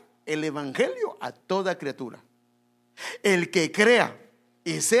predicad el evangelio a toda criatura. El que crea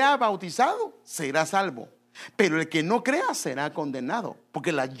y sea bautizado será salvo, pero el que no crea será condenado.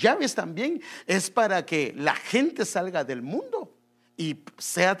 Porque las llaves también es para que la gente salga del mundo y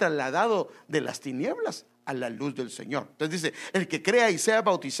sea trasladado de las tinieblas a la luz del Señor. Entonces dice: el que crea y sea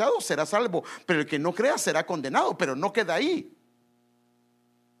bautizado será salvo, pero el que no crea será condenado. Pero no queda ahí.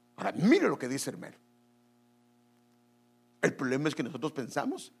 Ahora mire lo que dice, hermano. El problema es que nosotros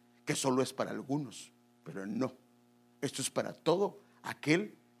pensamos que solo es para algunos, pero no. Esto es para todo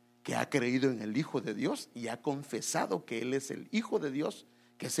aquel que ha creído en el Hijo de Dios y ha confesado que Él es el Hijo de Dios,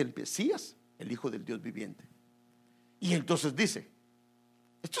 que es el Mesías, el Hijo del Dios viviente. Y entonces dice,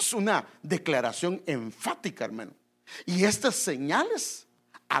 esto es una declaración enfática, hermano. Y estas señales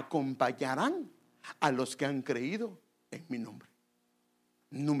acompañarán a los que han creído en mi nombre.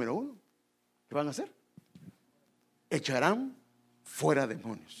 Número 1, ¿qué van a hacer? Echarán fuera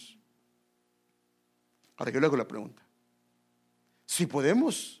demonios. Ahora yo le hago la pregunta: si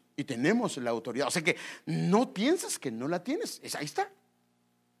podemos y tenemos la autoridad, o sea que no pienses que no la tienes, ahí está.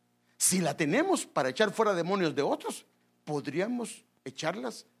 Si la tenemos para echar fuera demonios de otros, podríamos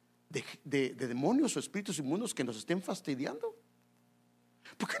echarlas de demonios o espíritus inmundos que nos estén fastidiando.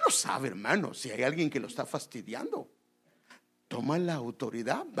 ¿Por qué no sabe, hermano, si hay alguien que lo está fastidiando? Toma la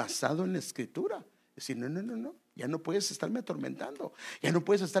autoridad basado en la Escritura. Decir: no, ya no puedes estarme atormentando, ya no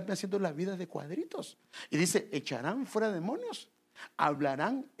puedes estarme haciendo la vida de cuadritos. Y dice: echarán fuera demonios,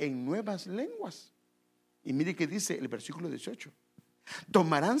 hablarán en nuevas lenguas. Y mire que dice el versículo 18: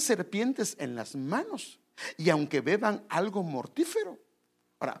 tomarán serpientes en las manos, y aunque beban algo mortífero.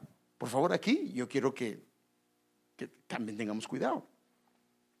 Ahora, por favor, aquí yo quiero que también tengamos cuidado.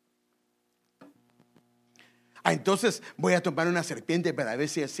 Entonces voy a tomar una serpiente para ver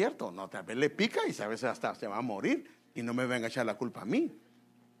si es cierto. No, tal vez le pica y a veces hasta se va a morir y no me van a echar la culpa a mí,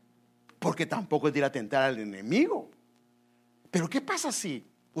 porque tampoco es de ir a tentar al enemigo. Pero ¿qué pasa si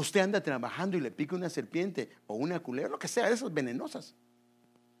usted anda trabajando y le pica una serpiente o una culebra, lo que sea, de esas venenosas?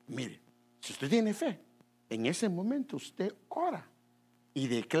 Mire, si usted tiene fe, en ese momento usted ora y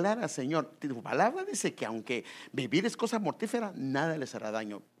declara: Señor, tu palabra dice que aunque vivir es cosa mortífera, nada les hará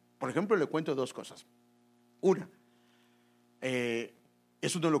daño. Por ejemplo, le cuento 2 cosas. Una,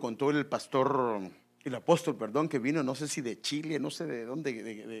 eso nos lo contó el pastor, el apóstol, perdón, que vino, no sé si de Chile, no sé de dónde,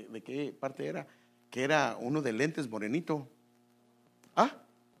 de qué parte era, que era uno de lentes, morenito.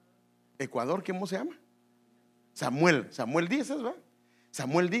 Ecuador, ¿cómo se llama? Samuel Díaz, ¿verdad?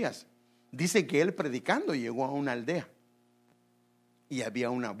 Samuel Díaz. Dice que él predicando llegó a una aldea y había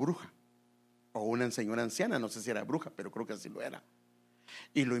una bruja o una señora anciana, no sé si era bruja, pero creo que así lo era.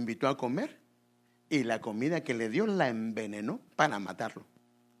 Y lo invitó a comer. Y la comida que le dio la envenenó para matarlo.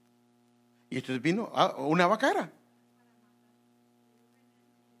 Y entonces vino una vacara.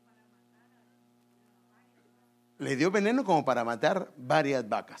 Le dio veneno como para matar varias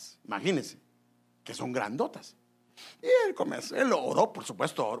vacas. Imagínense, que son grandotas. Y él oró, por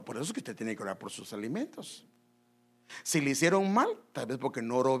supuesto. Por eso es que usted tiene que orar por sus alimentos. Si le hicieron mal, tal vez porque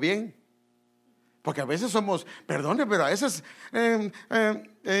no oró bien. Porque a veces somos, perdone, pero a veces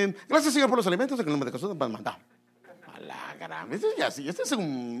gracias, Señor, por los alimentos en el nombre de Jesús nos van a mandar. A la gran, este es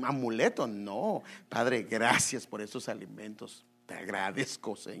un amuleto. No, Padre, gracias por esos alimentos. Te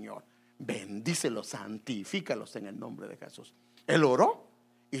agradezco, Señor. Bendícelos, santifícalos en el nombre de Jesús. Él oró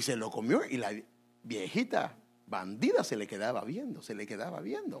y se lo comió, y la viejita bandida se le quedaba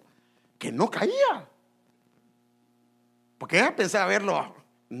viendo, que no caía. Porque ella pensaba verlo.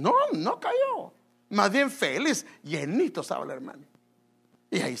 No cayó. Más bien feliz, llenito estaba el hermano.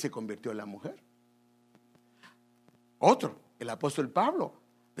 Y ahí se convirtió en la mujer. Otro, El apóstol Pablo,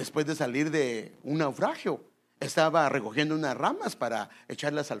 después de salir de un naufragio, estaba recogiendo unas ramas para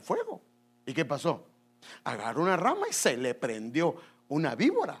echarlas al fuego. ¿Y qué pasó? Agarró una rama y se le prendió una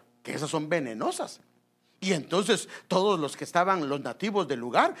víbora, que esas son venenosas. Y entonces todos los que estaban, los nativos del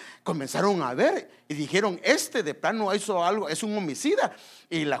lugar, comenzaron a ver y dijeron: este de plano hizo algo, es un homicida,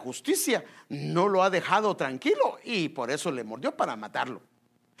 y la justicia no lo ha dejado tranquilo, y por eso le mordió para matarlo.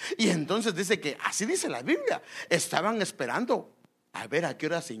 Y entonces dice que, así dice la Biblia, estaban esperando a ver a qué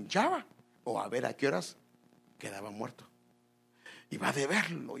horas se hinchaba o a ver a qué horas quedaba muerto. Y va de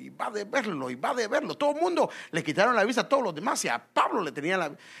verlo, y va de verlo, y va de verlo. Todo el mundo le quitaron la vista a todos los demás, y a Pablo le tenían la.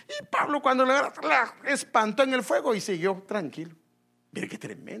 Y Pablo, cuando la espantó en el fuego, y siguió tranquilo. Mire qué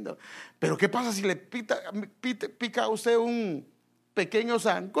tremendo. Pero ¿qué pasa si le pica a usted un pequeño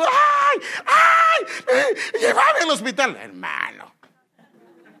zancudo? ¡Ay! ¡Ay! ¡Llévame al hospital, hermano!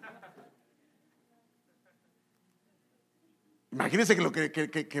 Imagínense que lo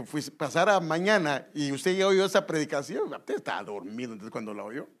que pasara mañana y usted ya oyó esa predicación. Usted estaba dormido entonces cuando la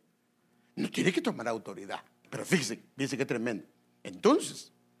oyó. No tiene que tomar autoridad. Pero fíjese qué tremendo.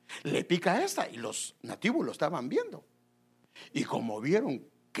 Entonces le pica esta, y los nativos lo estaban viendo. Y como vieron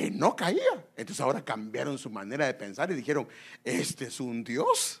que no caía, entonces ahora cambiaron su manera de pensar y dijeron: este es un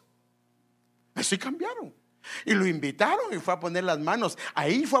Dios. Así cambiaron. Y lo invitaron y fue a poner las manos.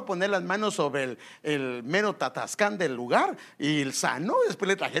 Ahí fue a poner las manos sobre el mero tatascán del lugar, y el sanó. Después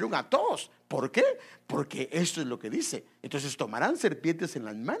le trajeron a todos. ¿Por qué? Porque esto es lo que dice: entonces tomarán serpientes en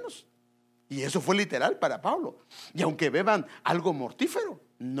las manos. Y eso fue literal para Pablo. Y aunque beban algo mortífero,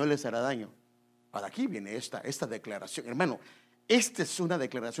 no les hará daño. Para aquí viene esta declaración. Hermano, esta es una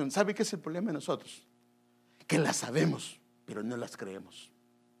declaración. ¿Sabe qué es el problema de nosotros? Que las sabemos, pero no las creemos.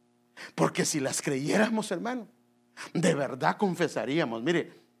 Porque si las creyéramos, hermano, de verdad confesaríamos: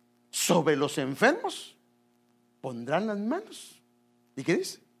 mire, sobre los enfermos pondrán las manos. ¿Y qué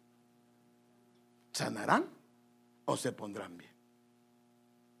dice? ¿Sanarán o se pondrán bien?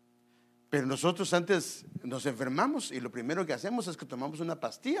 Pero nosotros antes nos enfermamos y lo primero que hacemos es que tomamos una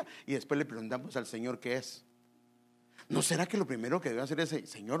pastilla y después le preguntamos al Señor qué es. ¿No será que lo primero que debe hacer es: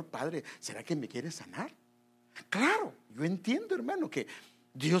 Señor Padre, ¿será que me quieres sanar? Claro, yo entiendo, hermano, que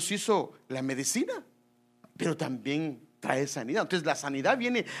Dios hizo la medicina, pero también trae sanidad. Entonces la sanidad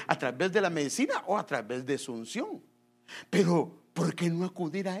viene a través de la medicina o a través de su unción. Pero ¿por qué no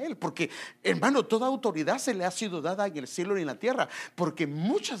acudir a Él? Porque, hermano, toda autoridad se le ha sido dada en el cielo y en la tierra. Porque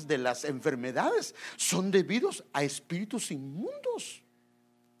muchas de las enfermedades son debidos a espíritus inmundos.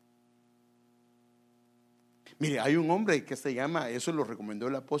 Mire, hay un hombre que se llama, eso lo recomendó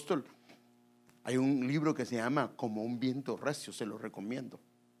el apóstol. Hay un libro que se llama Como un viento recio, se lo recomiendo.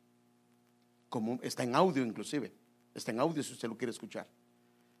 Está en audio inclusive. Está en audio si usted lo quiere escuchar.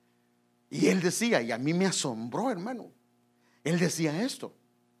 Y él decía, y a mí me asombró, hermano. Él decía esto: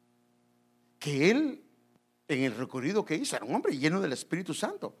 que él, en el recorrido que hizo, era un hombre lleno del Espíritu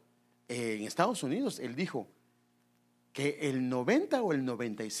Santo. En Estados Unidos, él dijo que el 90 o el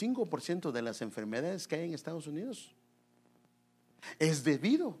 95% de las enfermedades que hay en Estados Unidos es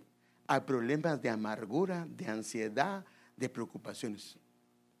debido a problemas de amargura, de ansiedad, de preocupaciones.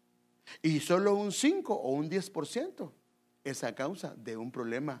 Y solo un 5 o un 10% es a causa de un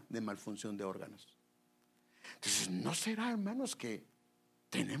problema de malfunción de órganos. Entonces, ¿no será, hermanos, que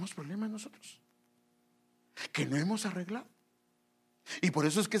tenemos problemas nosotros que no hemos arreglado? Y por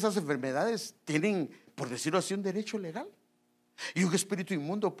eso es que esas enfermedades tienen, por decirlo así, un derecho legal, y un espíritu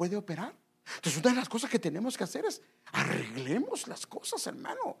inmundo puede operar. Entonces, una de las cosas que tenemos que hacer es: arreglemos las cosas,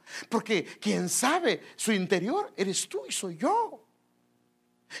 hermano, porque quien sabe su interior eres tú y soy yo.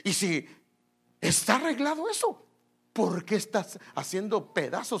 Y si está arreglado eso, ¿por qué estás haciendo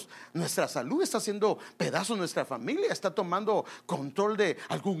pedazos nuestra salud? Está haciendo pedazos nuestra familia, está tomando control de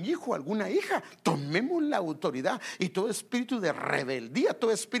algún hijo, alguna hija. Tomemos la autoridad, y todo espíritu de rebeldía,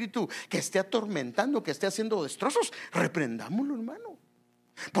 todo espíritu que esté atormentando, que esté haciendo destrozos, reprendámoslo, hermano.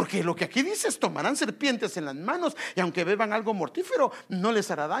 Porque lo que aquí dice es: tomarán serpientes en las manos, y aunque beban algo mortífero, no les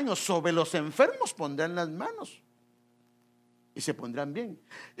hará daño. Sobre los enfermos pondrán las manos y se pondrán bien.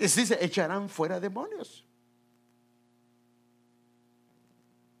 Es decir, echarán fuera demonios.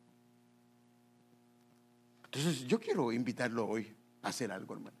 Entonces yo quiero invitarlo hoy a hacer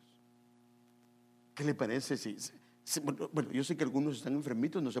algo, hermanos. ¿Qué le parece bueno, yo sé que algunos están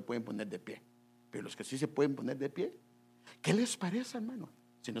enfermitos, no se pueden poner de pie, pero los que sí se pueden poner de pie, ¿qué les parece, hermano,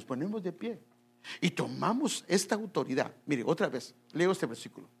 si nos ponemos de pie y tomamos esta autoridad? Mire, otra vez, leo este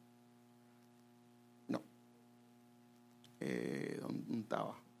versículo. No, ¿dónde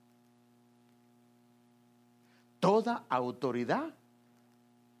estaba? Toda autoridad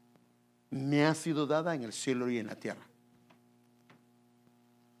me ha sido dada en el cielo y en la tierra.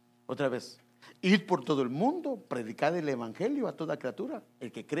 Otra vez, id por todo el mundo, predicad el evangelio a toda criatura.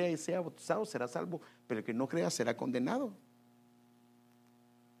 El que crea y sea bautizado será salvo, pero el que no crea será condenado.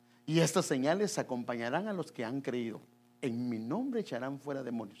 Y estas señales acompañarán a los que han creído. En mi nombre echarán fuera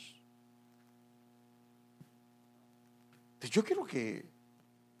demonios. Entonces yo creo que,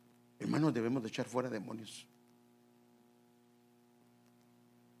 hermanos, debemos de echar fuera demonios.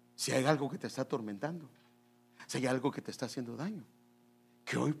 Si hay algo que te está atormentando, si hay algo que te está haciendo daño,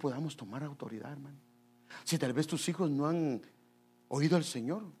 que hoy podamos tomar autoridad, hermano. Si tal vez tus hijos no han oído al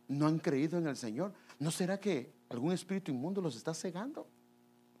Señor, no han creído en el Señor, ¿no será que algún espíritu inmundo los está cegando?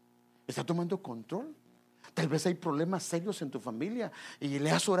 Está tomando control. Tal vez hay problemas serios en tu familia y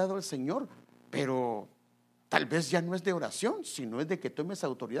le has orado al Señor, pero tal vez ya no es de oración, sino es de que tomes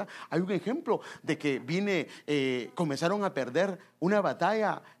autoridad. Hay un ejemplo de que comenzaron a perder una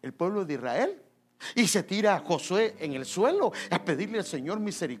batalla el pueblo de Israel, y se tira Josué en el suelo a pedirle al Señor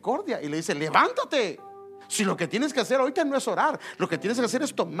misericordia y le dice: levántate. Si lo que tienes que hacer ahorita no es orar, lo que tienes que hacer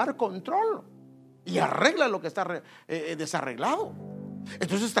es tomar control y arregla lo que está desarreglado.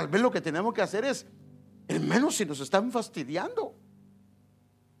 Entonces tal vez lo que tenemos que hacer es, hermanos, si nos están fastidiando,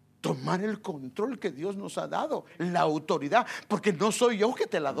 tomar el control que Dios nos ha dado, la autoridad, porque no soy yo que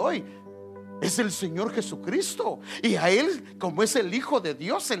te la doy, es el Señor Jesucristo, y a Él, como es el Hijo de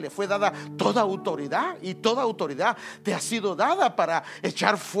Dios, se le fue dada toda autoridad, y toda autoridad te ha sido dada para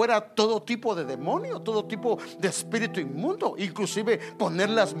echar fuera todo tipo de demonio, todo tipo de espíritu inmundo, inclusive poner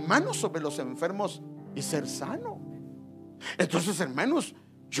las manos sobre los enfermos y ser sano. Entonces, hermanos,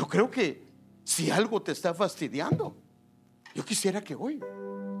 yo creo que si algo te está fastidiando, yo quisiera que hoy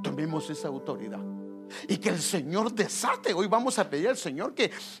tomemos esa autoridad y que el Señor desate. Hoy vamos a pedir al Señor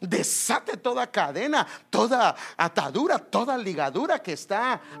que desate toda cadena, toda atadura, toda ligadura que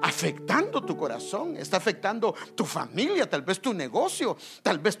está afectando tu corazón, está afectando tu familia, tal vez tu negocio,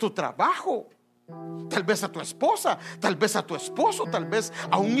 tal vez tu trabajo, tal vez a tu esposa, tal vez a tu esposo, tal vez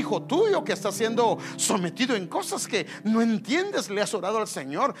a un hijo tuyo que está siendo sometido en cosas que no entiendes. Le has orado al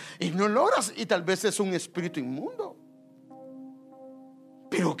Señor y no lo oras, y tal vez es un espíritu inmundo.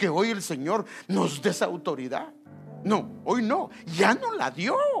 Pero que hoy el Señor nos dé esa autoridad. No, hoy no, ya no la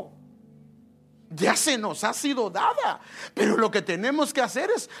dio, ya se nos ha sido dada. Pero lo que tenemos que hacer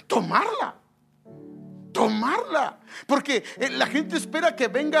es tomarla. Porque la gente espera que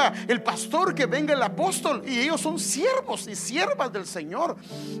venga el pastor, que venga el apóstol, y ellos son siervos y siervas del Señor.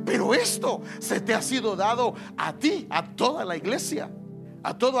 Pero esto se te ha sido dado a ti, a toda la iglesia,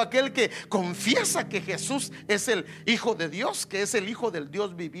 a todo aquel que confiesa que Jesús es el Hijo de Dios, que es el Hijo del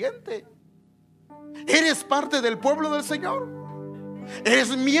Dios viviente. Eres parte del pueblo del Señor,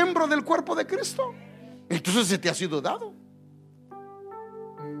 eres miembro del cuerpo de Cristo. Entonces se te ha sido dado.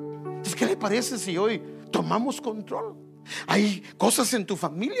 Entonces, ¿qué le parece si hoy tomamos control? Hay cosas en tu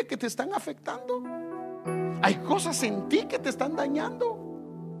familia que te están afectando, hay cosas en ti que te están dañando.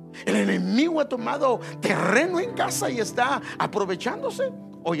 El enemigo ha tomado terreno en casa y está aprovechándose.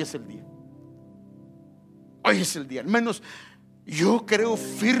 Hoy es el día. Hoy es el día. Hermanos, yo creo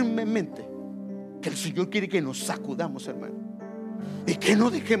firmemente que el Señor quiere que nos sacudamos, hermano, y que no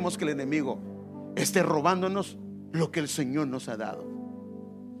dejemos que el enemigo esté robándonos lo que el Señor nos ha dado.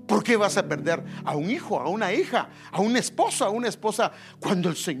 ¿Por qué vas a perder a un hijo, a una hija, a un esposo, a una esposa, cuando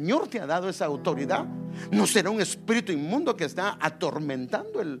el Señor te ha dado esa autoridad? ¿No será un espíritu inmundo que está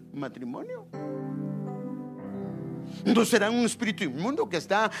atormentando el matrimonio? ¿No será un espíritu inmundo que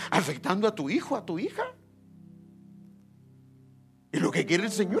está afectando a tu hijo, a tu hija? Y lo que quiere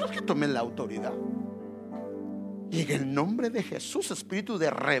el Señor es que tomen la autoridad. Y en el nombre de Jesús, espíritu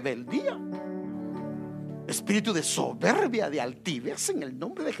de rebeldía, espíritu de soberbia, de altivez, en el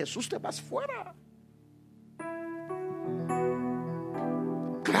nombre de Jesús te vas fuera.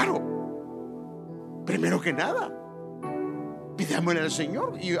 Claro, primero que nada, pidámosle al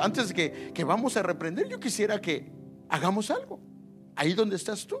Señor. Y antes de que vamos a reprender, yo quisiera que hagamos algo. Ahí donde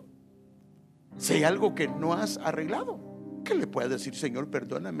estás tú, si hay algo que no has arreglado, que le puedas decir: Señor,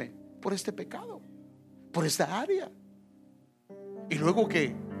 perdóname por este pecado, por esta área. Y luego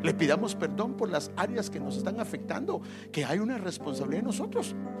que le pidamos perdón por las áreas que nos están afectando, que hay una responsabilidad en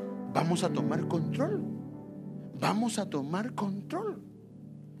nosotros. Vamos a tomar control. Vamos a tomar control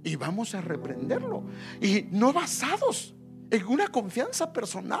y vamos a reprenderlo. Y no basados en una confianza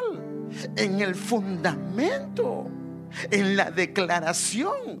personal, en el fundamento, en la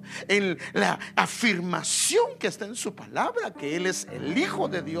declaración, en la afirmación que está en su palabra, que Él es el Hijo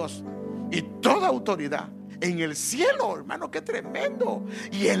de Dios y toda autoridad en el cielo, hermano, qué tremendo,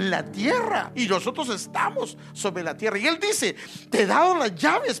 y en la tierra, y nosotros estamos sobre la tierra. Y Él dice: te he dado las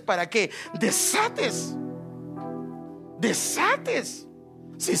llaves para que desates.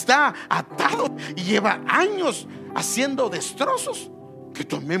 si está atado y lleva años haciendo destrozos, que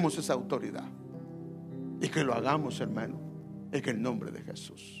tomemos esa autoridad y que lo hagamos, hermano, en el nombre de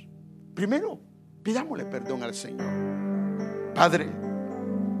Jesús. Primero, pidámosle perdón al Señor. Padre,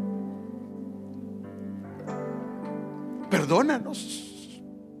 perdónanos.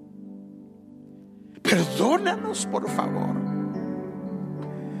 Perdónanos, por favor.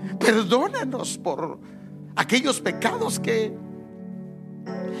 Perdónanos por aquellos pecados que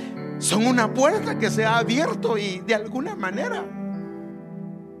son una puerta que se ha abierto y de alguna manera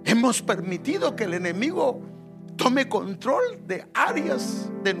hemos permitido que el enemigo tome control de áreas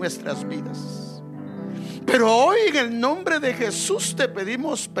de nuestras vidas. Pero hoy, en el nombre de Jesús, te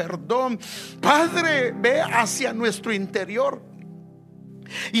pedimos perdón. Padre, ve hacia nuestro interior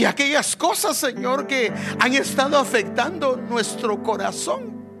y aquellas cosas, Señor, que han estado afectando nuestro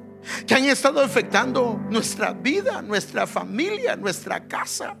corazón, que han estado afectando nuestra vida, nuestra familia, nuestra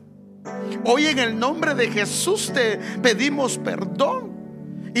casa. Hoy, en el nombre de Jesús, te pedimos perdón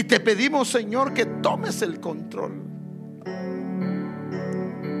y te pedimos, Señor, que tomes el control.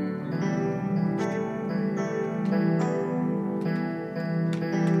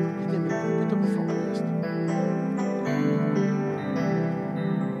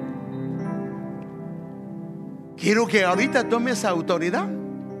 Quiero que ahorita tomes autoridad.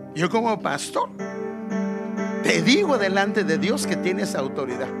 Yo, como pastor, te digo delante de Dios que tienes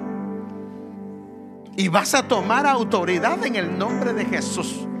autoridad. Y vas a tomar autoridad en el nombre de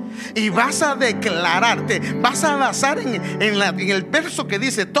Jesús. Y vas a declararte, vas a basar en el verso que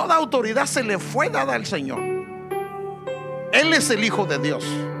dice: toda autoridad se le fue dada al Señor. Él es el Hijo de Dios.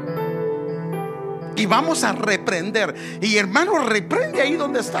 Y vamos a reprender. Y hermano, reprende ahí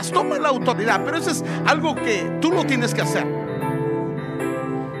donde estás. Toma la autoridad. Pero eso es algo que tú lo tienes que hacer.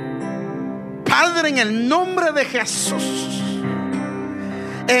 Padre, en el nombre de Jesús,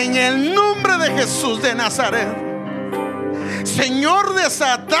 en el nombre de Jesús de Nazaret, Señor,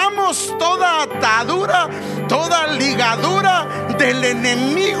 desatamos toda atadura, toda ligadura del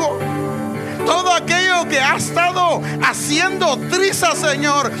enemigo. Todo aquello que ha estado haciendo trizas,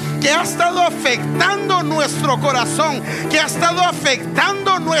 Señor, que ha estado afectando nuestro corazón, que ha estado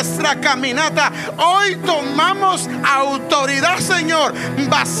afectando nuestra caminata, hoy tomamos autoridad, Señor,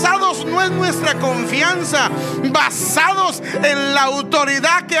 basados no en nuestra confianza, basados en la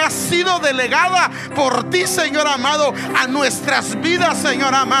autoridad que ha sido delegada por ti, Señor amado, a nuestras vidas,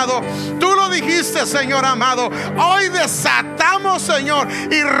 Señor amado. Tú lo dijiste, Señor amado. Hoy desatamos, Señor,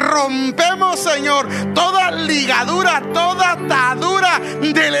 y rompemos, Señor, toda ligadura, toda atadura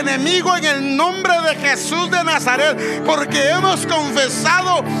del enemigo en el nombre de Jesús de Nazaret, porque hemos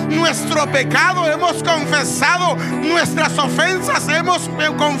confesado nuestro pecado, hemos confesado nuestras ofensas, hemos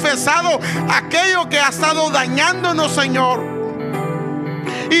confesado aquello que ha estado dañándonos, Señor.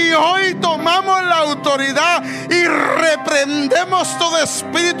 Y hoy tomamos la autoridad y reprendemos todo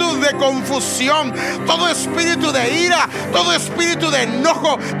espíritu de confusión, todo espíritu de ira, todo espíritu de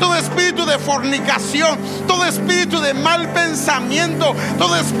enojo, todo espíritu de fornicación, todo espíritu de mal pensamiento,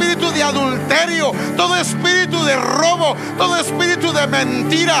 todo espíritu de adulterio, todo espíritu de robo, todo espíritu de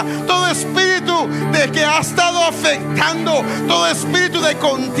mentira, todo espíritu de que ha estado afectando, todo espíritu de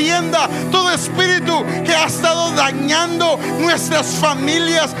contienda, todo espíritu que ha estado dañando nuestras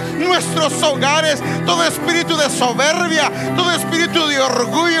familias, nuestros hogares, todo espíritu de soberbia, todo espíritu de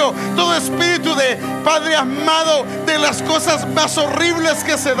orgullo, todo espíritu de, Padre amado, de las cosas más horribles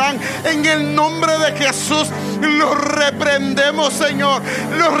que se dan, en el nombre de Jesús los reprendemos, Señor.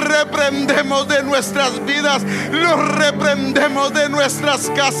 Los reprendemos de nuestras vidas, los reprendemos de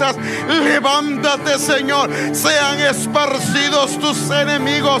nuestras casas. Levántate, Señor, sean esparcidos tus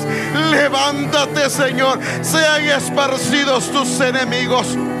enemigos. Levántate, Señor, sean esparcidos tus enemigos.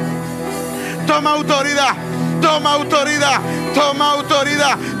 Toma autoridad, toma autoridad, toma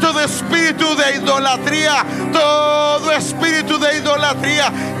autoridad. Todo espíritu de idolatría, todo espíritu de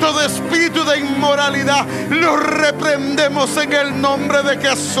idolatría, todo espíritu de inmoralidad, lo reprendemos en el nombre de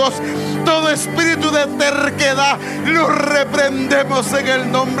Jesús. Todo espíritu de terquedad lo reprendemos en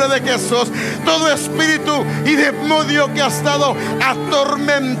el nombre de Jesús. Todo espíritu y demonio que ha estado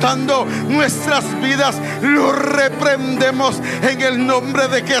atormentando nuestras vidas lo reprendemos en el nombre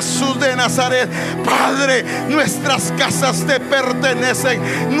de Jesús de Nazaret. Padre, nuestras casas te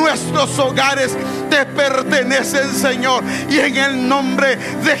pertenecen, nuestros hogares te pertenecen, Señor, y en el nombre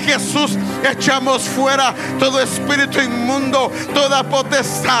de Jesús echamos fuera todo espíritu inmundo, toda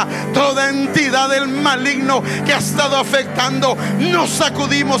potestad, todo toda entidad del maligno que ha estado afectando, nos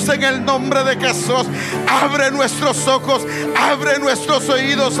sacudimos en el nombre de Jesús. Abre nuestros ojos, abre nuestros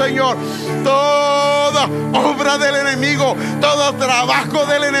oídos, Señor. Toda obra del enemigo, todo trabajo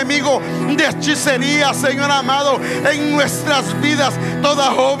del enemigo de hechicería, Señor amado, en nuestras vidas,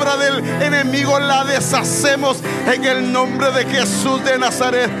 toda obra del enemigo la deshacemos en el nombre de Jesús de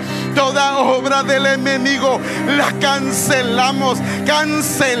Nazaret. Toda obra del enemigo la cancelamos,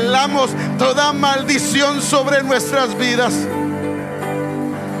 cancelamos toda maldición sobre nuestras vidas.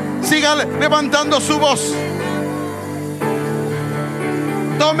 Siga levantando su voz.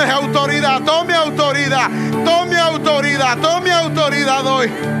 Tome autoridad, tome autoridad, tome autoridad, tome autoridad hoy.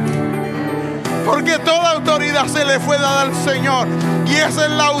 Porque toda autoridad se le fue dada al Señor. Y esa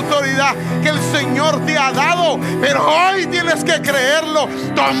es la autoridad que el Señor te ha dado. Pero hoy tienes que creerlo,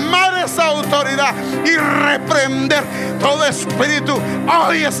 tomar esa autoridad y reprender todo espíritu.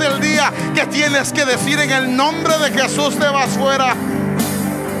 Hoy es el día que tienes que decir: en el nombre de Jesús te vas fuera.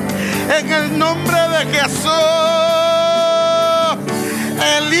 En el nombre de Jesús,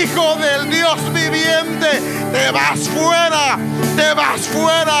 el Hijo del Dios viviente, te vas fuera, te vas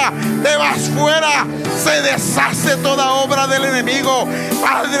fuera, te vas fuera. Se deshace toda obra del enemigo.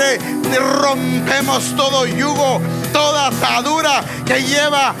 Padre, rompemos todo yugo, toda atadura que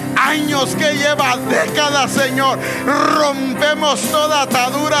lleva años, que lleva décadas, Señor. Rompemos toda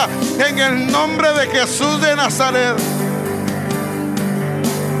atadura en el nombre de Jesús de Nazaret.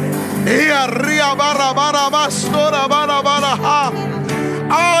 Y arriba barra barra bastora barra barra.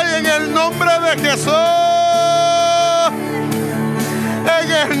 Ay, en el nombre de Jesús.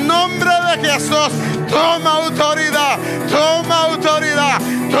 En el nombre de Jesús, toma autoridad, toma autoridad,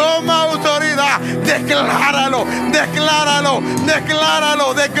 toma autoridad. Decláralo, decláralo,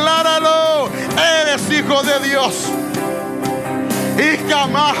 decláralo, decláralo. Eres hijo de Dios.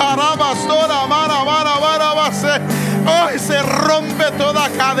 Hoy se rompe toda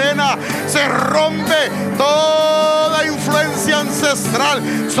cadena, se rompe toda influencia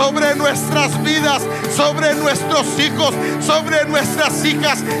ancestral sobre nuestras vidas, sobre nuestros hijos, sobre nuestras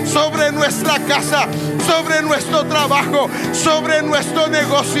hijas, sobre nuestra casa, sobre nuestro trabajo, sobre nuestro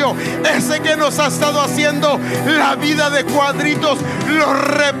negocio. Ese que nos ha estado haciendo la vida de cuadritos, lo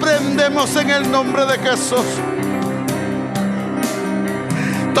reprendemos en el nombre de Jesús.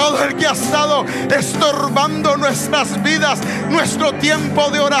 Todo el que ha estado estorbando nuestras vidas, nuestro tiempo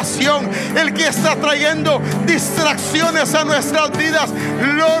de oración, el que está trayendo distracciones a nuestras vidas,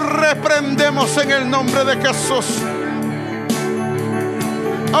 lo reprendemos en el nombre de Jesús.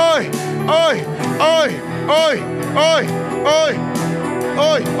 Hoy, hoy, hoy, hoy, hoy, hoy,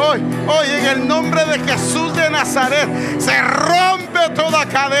 hoy, hoy, hoy, en el nombre de Jesús de Nazaret, se rompe toda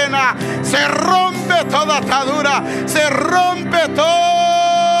cadena, se rompe toda atadura, se rompe toda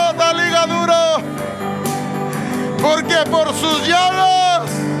ligadura, porque por sus llagas,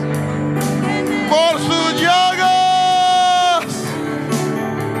 por sus llagas,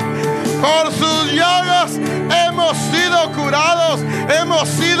 por sus llagas hemos sido curados, hemos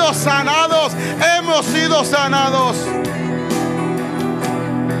sido sanados, hemos sido sanados.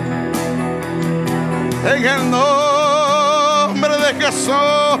 En el nombre de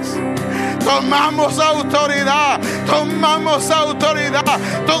Jesús tomamos autoridad, tomamos autoridad.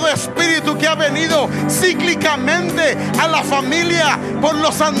 Todo espíritu que ha venido cíclicamente a la familia por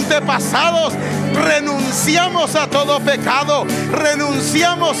los antepasados, renunciamos a todo pecado,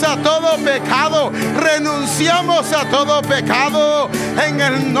 renunciamos a todo pecado, renunciamos a todo pecado en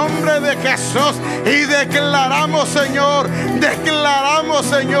el nombre de Jesús. Y declaramos, Señor,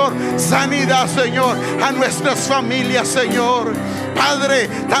 sanidad, Señor, a nuestras familias, Señor. Padre,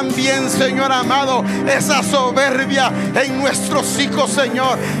 también, Señor amado, esa soberbia en nuestros hijos,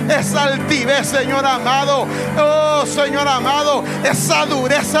 Señor, esa altivez, Señor amado, oh Señor amado, esa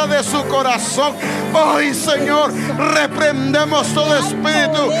dureza de su corazón, hoy, Señor, reprendemos todo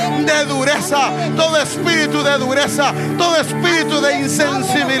espíritu de dureza, todo espíritu de dureza, todo espíritu de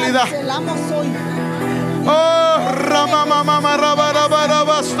insensibilidad. Oh,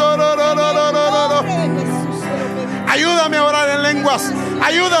 ayúdame a orar en lenguas,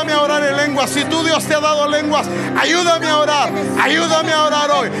 ayúdame a orar en lenguas. Si tú, Dios, te ha dado lenguas, ayúdame a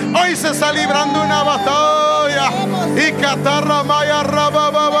orar hoy. Hoy se está librando una batalla. Y catarra maya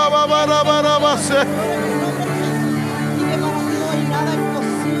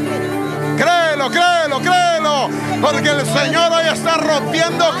créelo, porque el Señor hoy está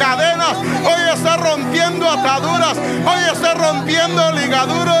rompiendo cadenas, hoy está rompiendo ataduras, hoy está rompiendo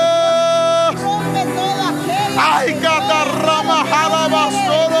ligaduras. Ay, catarrama,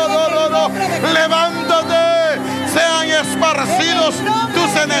 jalabasoro, levántate, sean esparcidos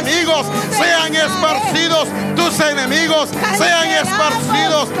tus enemigos sean esparcidos, tus enemigos sean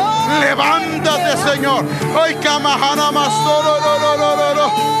esparcidos. Levántate, Señor. Hoy Kamahana Masoro,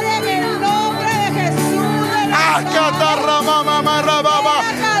 En el nombre de Jesús.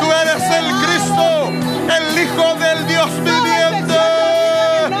 tú eres el Cristo, el Hijo del Dios viviente.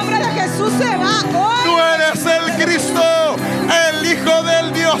 En el nombre de Jesús se va hoy. Tú eres el Cristo, el Hijo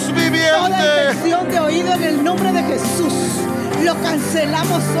del Dios Toda viviente. infección de oído en el nombre de Jesús. Lo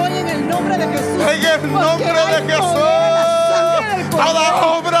cancelamos hoy en el nombre de Jesús. En el nombre de Jesús. Toda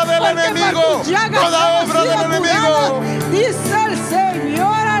obra del enemigo, toda obra del enemigo. Dice